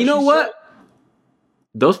 And you know what?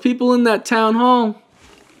 Those people in that town hall,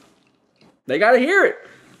 they gotta hear it.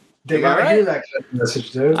 They gotta hear that kind of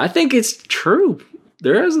message, dude. I think it's true.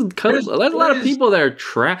 There's a lot of people that are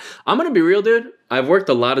I'm gonna be real, dude. I've worked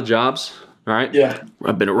a lot of jobs. All right. Yeah.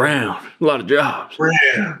 I've been around a lot of jobs.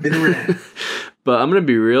 Been around. But I'm gonna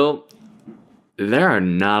be real. There are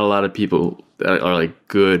not a lot of people that are like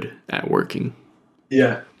good at working.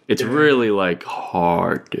 Yeah. It's really like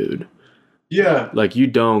hard, dude. Yeah. Like, you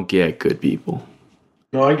don't get good people.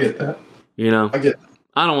 No, I get that. You know? I get that.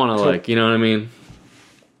 I don't want to, like, you know what I mean?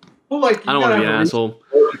 Well, like, I don't want to be an asshole.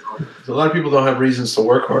 A lot of people don't have reasons to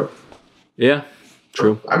work hard. Yeah,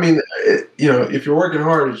 true. I mean, if you're working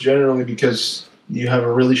hard, it's generally because you have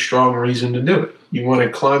a really strong reason to do it. You want to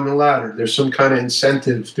climb the ladder. There's some kind of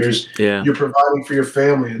incentive. You're providing for your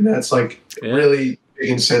family, and that's like really big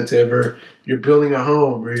incentive. Or you're building a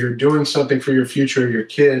home, or you're doing something for your future, your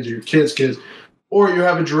kids, your kids' kids, or you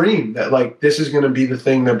have a dream that like this is going to be the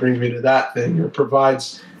thing that brings me to that thing, or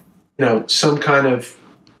provides, some kind of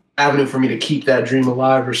avenue for me to keep that dream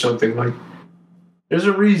alive or something. Like, there's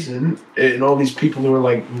a reason in all these people who are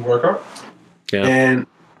like who work hard, and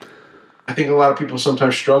I think a lot of people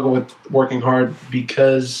sometimes struggle with working hard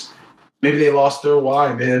because maybe they lost their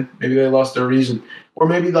why, man. Maybe they lost their reason. Or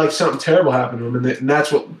maybe like something terrible happened to them and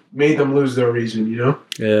that's what made them lose their reason,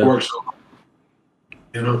 Yeah. Work so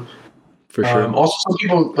hard, For sure. Also, some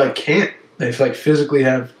people like can't. They like physically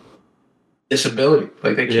have disability.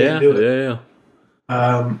 Like they can't do it.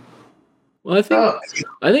 Yeah. Well,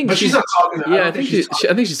 I think but she's not talking. Yeah, I think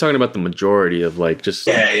she's talking about the majority of like just.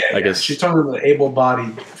 I guess she's talking about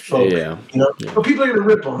able-bodied folk. Yeah. But people are gonna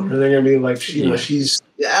rip on her. They're gonna be like, she's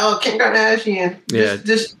Kim Kardashian.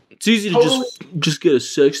 It's easy to just get a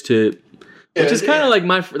sex tape, which is kind of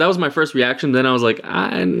like that was my first reaction. Then I was like,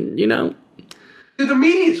 dude, the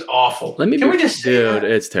media is awful. Can we just say that?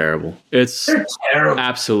 It's terrible. They're terrible.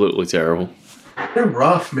 Absolutely terrible. They're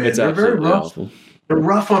rough, man. They're very rough. Awful. They're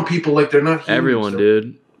rough on people like they're not humans. Everyone,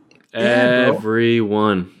 dude.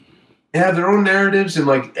 Everyone. They have their own narratives, and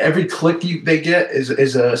like every click they get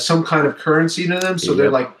is some kind of currency to them. So they're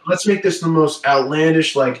like, let's make this the most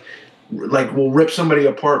outlandish, like we'll rip somebody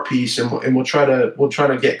apart piece, and we'll try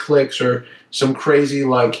to get clicks, or some crazy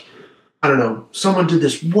like, I don't know, someone did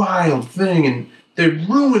this wild thing and they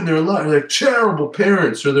ruined their life. They're terrible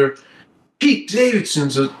parents, or they're Pete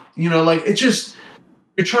Davidson's. Like it's just.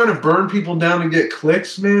 You're trying to burn people down to get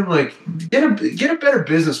clicks, man. Like, get a better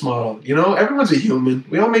business model. Everyone's a human.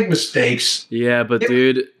 We all make mistakes. Yeah, but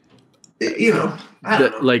dude, I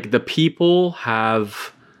don't know. Like the people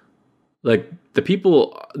have, like the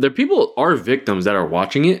people are victims that are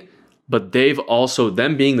watching it, but they've also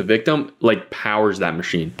them being the victim like powers that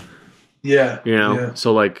machine. Yeah, Yeah.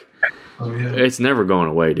 So like, it's never going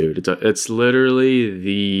away, dude. It's literally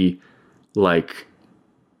the like.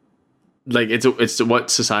 Like it's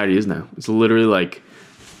what society is now. It's literally like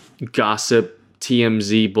gossip,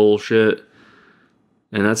 TMZ bullshit,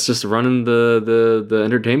 and that's just running the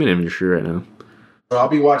entertainment industry right now. I'll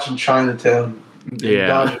be watching Chinatown.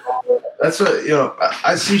 Yeah, that's what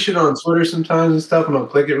I see shit on Twitter sometimes and stuff, and I'll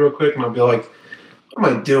click it real quick, and I'll be like, "What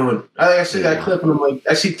am I doing?" I see that clip, and I'm like,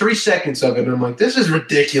 I see 3 seconds of it, and I'm like, "This is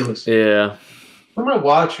ridiculous." Yeah. What am I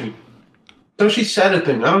watching? So she said a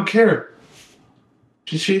thing. I don't care.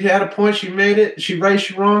 She had a point. She made it. She right.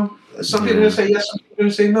 She wrong. Some people are gonna say yes. Some people are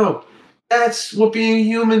gonna say no. That's what being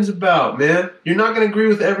human's about, man. You're not gonna agree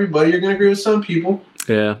with everybody. You're gonna agree with some people.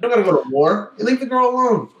 Yeah. You're not gonna go to war. You leave the girl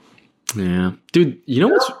alone. Yeah, dude. You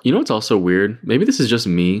know what's also weird? Maybe this is just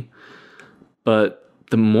me, but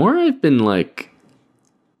the more I've been like,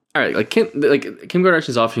 all right, like Kim Kardashian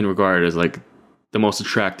is often regarded as like the most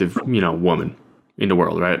attractive, woman in the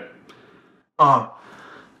world, right?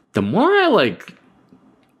 The more I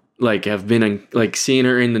like have been like seeing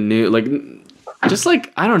her in the news, like just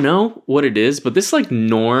like I don't know what it is, but this like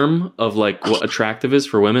norm of like what attractive is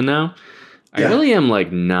for women now, I really am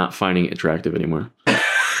like not finding it attractive anymore.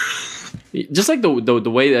 Just like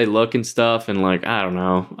the way they look and stuff, and like I don't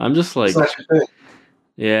know, I'm just like,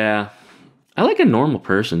 yeah, I like a normal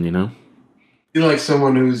person, You like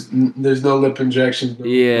someone there's no lip injections.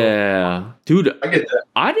 Yeah, dude, I get that.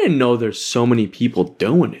 I didn't know there's so many people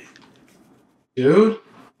doing it, dude.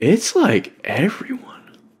 It's like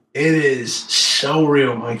everyone. It is so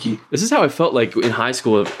real, Mikey. This is how I felt like in high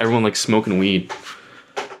school of everyone like smoking weed.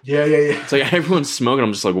 Yeah. It's like everyone's smoking.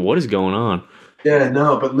 I'm just like, what is going on? Yeah,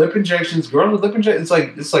 no, but lip injections, girl with lip injections,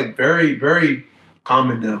 it's like very, very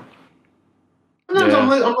common now.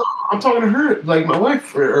 I'm talking to her, like my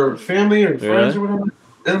wife or family or friends or whatever,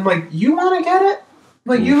 and I'm like, you want to get it?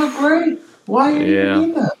 Like, you look great. Why are you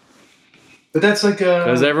doing that? But that's like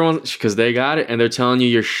because they got it and they're telling you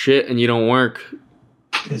you're shit and you don't work.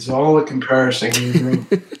 It's all a comparison game.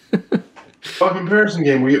 A comparison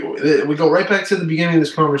game. We go right back to the beginning of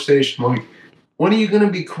this conversation. Like, when are you going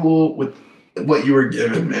to be cool with what you were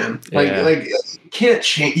given, man? Like you can't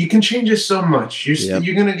change. You can change it so much.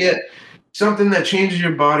 You're going to get something that changes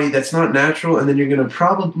your body that's not natural, and then you're going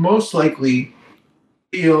to most likely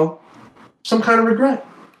feel some kind of regret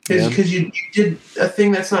because you did a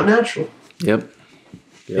thing that's not natural. Yep.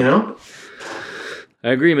 You know? I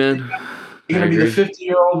agree, man. You're gonna be the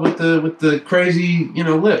 50-year-old with the crazy,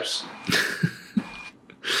 lips.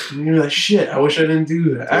 And you're like, shit, I wish I didn't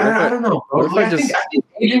do that. I don't know, bro. I think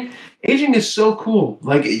aging is so cool.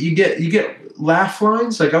 Like you get laugh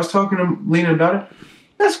lines. Like I was talking to Lena about it.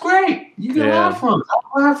 That's great. You get laugh lines.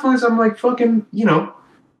 Laugh lines. I'm like fucking. It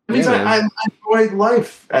means I enjoyed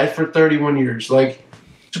life for 31 years. Like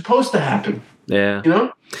it's supposed to happen. Yeah.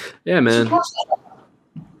 Yeah, man. It's supposed to happen.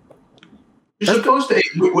 You're supposed to.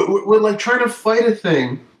 We're like trying to fight a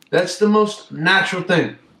thing. That's the most natural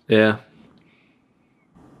thing. Yeah.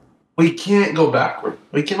 We can't go backward.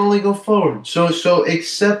 We can only go forward. So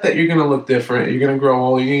accept that you're gonna look different. You're gonna grow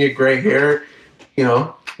old. You're gonna get gray hair.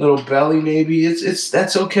 Little belly maybe.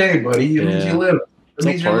 That's okay, buddy. It means you live. It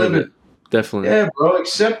means you're living. Definitely. Yeah, bro.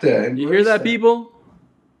 Accept that. You hear that, people?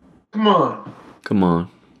 Come on.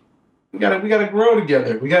 We gotta grow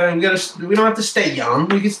together. We don't have to stay young.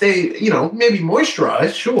 We can stay, maybe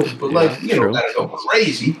moisturized, sure, but gotta go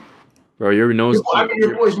crazy. Bro, your nose.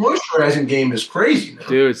 Your boy's moisturizing game is crazy now.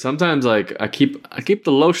 Dude, sometimes like I keep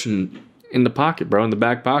the lotion in the pocket, bro, in the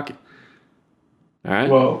back pocket. All right.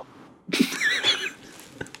 Whoa.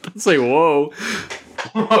 Don't say whoa.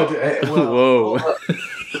 Whoa.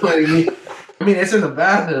 I mean, it's in the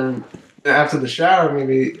bathroom. After the shower,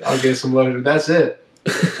 maybe I'll get some lotion. That's it.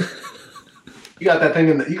 You got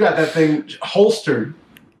that thing holstered.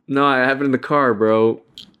 No, I have it in the car, bro.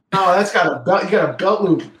 No, that's got a belt. You got a belt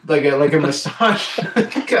loop like a massage.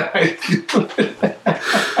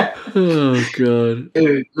 Oh god.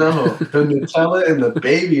 Dude, no, the Nutella and the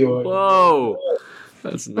baby oil. Whoa,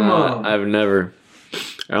 that's not. I've never.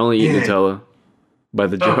 I only eat Nutella by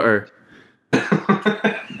the jar.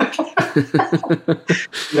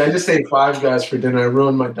 Yeah, I just ate Five Guys for dinner. I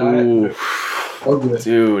ruined my diet. Oh,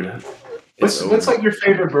 dude. What's like your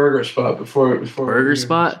favorite burger spot before burger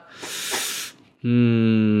spot?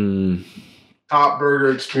 Top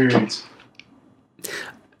burger experience.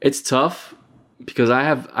 It's tough because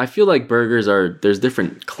I feel like burgers there's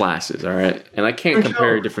different classes, all right? And I can't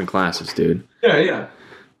compare different classes, dude. Yeah.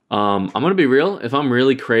 I'm gonna be real. If I'm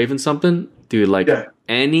really craving something, dude, like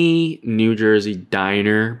any New Jersey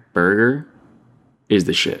diner burger is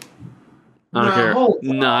the shit. I don't care.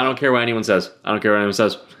 No, I don't care what anyone says.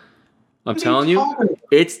 I'm telling you,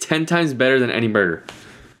 it's 10 times better than any burger.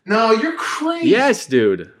 No, you're crazy. Yes,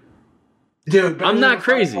 dude. Dude, I'm not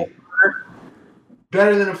crazy.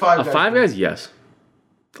 Better than a Five Guys. A Five Guys, yes.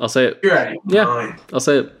 I'll say it. You're out of your mind. I'll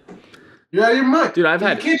say it. You're out of your mind. Dude, I've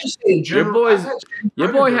had. You can't just say in general.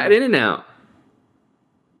 Your boy had In-N-Out.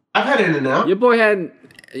 I've had In-N-Out. Your boy had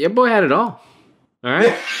it all. All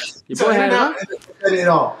right. Your boy had it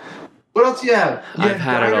all. What else do you have? I've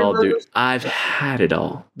had it all, dude. I've had it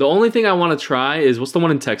all. The only thing I want to try is what's the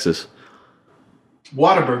one in Texas?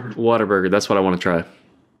 Whataburger. Whataburger. That's what I want to try.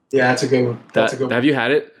 Yeah, that's a good one. Have you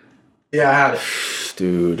had it? Yeah, I had it.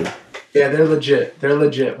 Dude. Yeah, they're legit.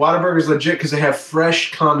 Whataburger's legit because they have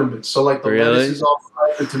fresh condiments. So like the lettuce is all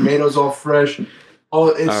fresh, the tomatoes all fresh. Oh,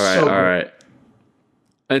 it's so good. All right.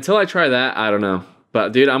 Until I try that, I don't know.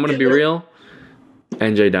 But dude, I'm gonna be real.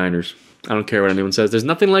 NJ Diners. I don't care what anyone says. There's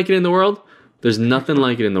nothing like it in the world.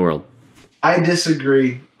 I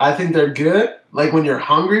disagree. I think they're good. Like when you're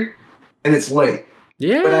hungry and it's late.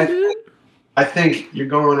 Yeah, but I think you're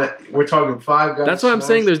going. We're talking Five Guys. That's what I'm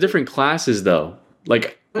saying. There's different classes though.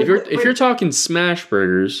 Like if you're talking smash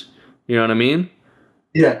burgers, you know what I mean?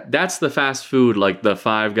 Yeah. That's the fast food, like the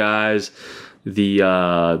Five Guys,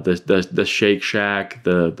 the Shake Shack,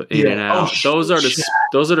 the In-N-Out. Those are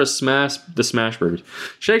the smash burgers.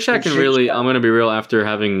 Shake Shack can really. I'm gonna be real. After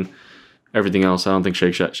having everything else, I don't think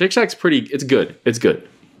Shake Shack's pretty. It's good.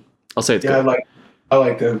 I'll say it's good. Yeah, I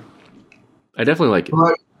like them. I definitely like it.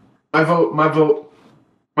 My vote.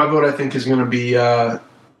 I think is gonna be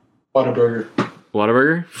Whataburger.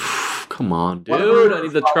 Whataburger? Come on, dude! I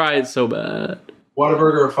need to try it so bad.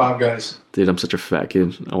 Whataburger or Five Guys? Dude, I'm such a fat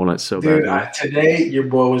kid. I want it so bad. Today, your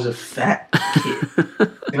boy was a fat kid.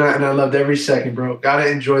 and I loved every second, bro.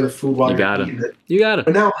 Gotta enjoy the food while you're eating it. You gotta.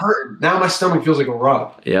 But now I'm hurting. Now my stomach feels like a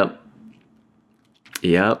rock. Yep.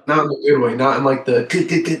 Not in a good way. Not in like the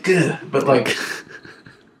but like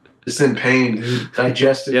just in pain, dude.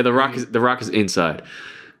 Digested. Yeah, the rock is inside.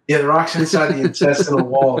 Yeah, the rock's inside the intestinal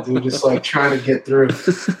wall, dude. Just like trying to get through.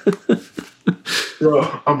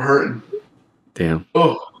 Bro, I'm hurting. Damn.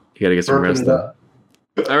 Oh, you gotta get some rest. All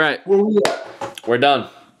right, where we at? We're done.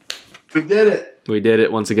 We did it. We did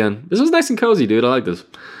it once again. This was nice and cozy, dude. I like this.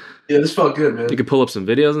 Yeah, this felt good, man. You could pull up some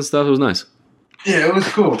videos and stuff. It was nice. Yeah, it was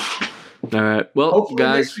cool. All right. Well, hopefully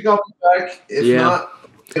guys, next week I'll be back. If not,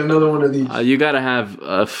 Get another one of these. You gotta have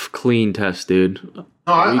a clean test, dude. You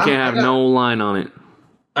can't have no line on it.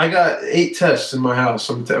 I got 8 tests in my house.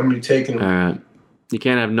 I'm gonna be taking them. All right. You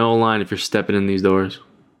can't have no line if you're stepping in these doors.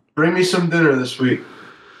 Bring me some dinner this week.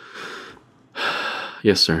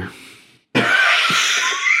 Yes, sir.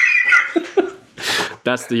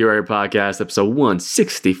 That's the Your Area Podcast, episode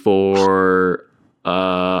 164.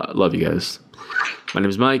 Love you guys. My name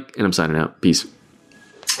is Mike, and I'm signing out. Peace.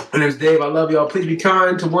 My name is Dave. I love y'all. Please be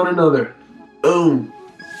kind to one another. Boom.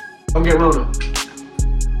 Don't get Rona.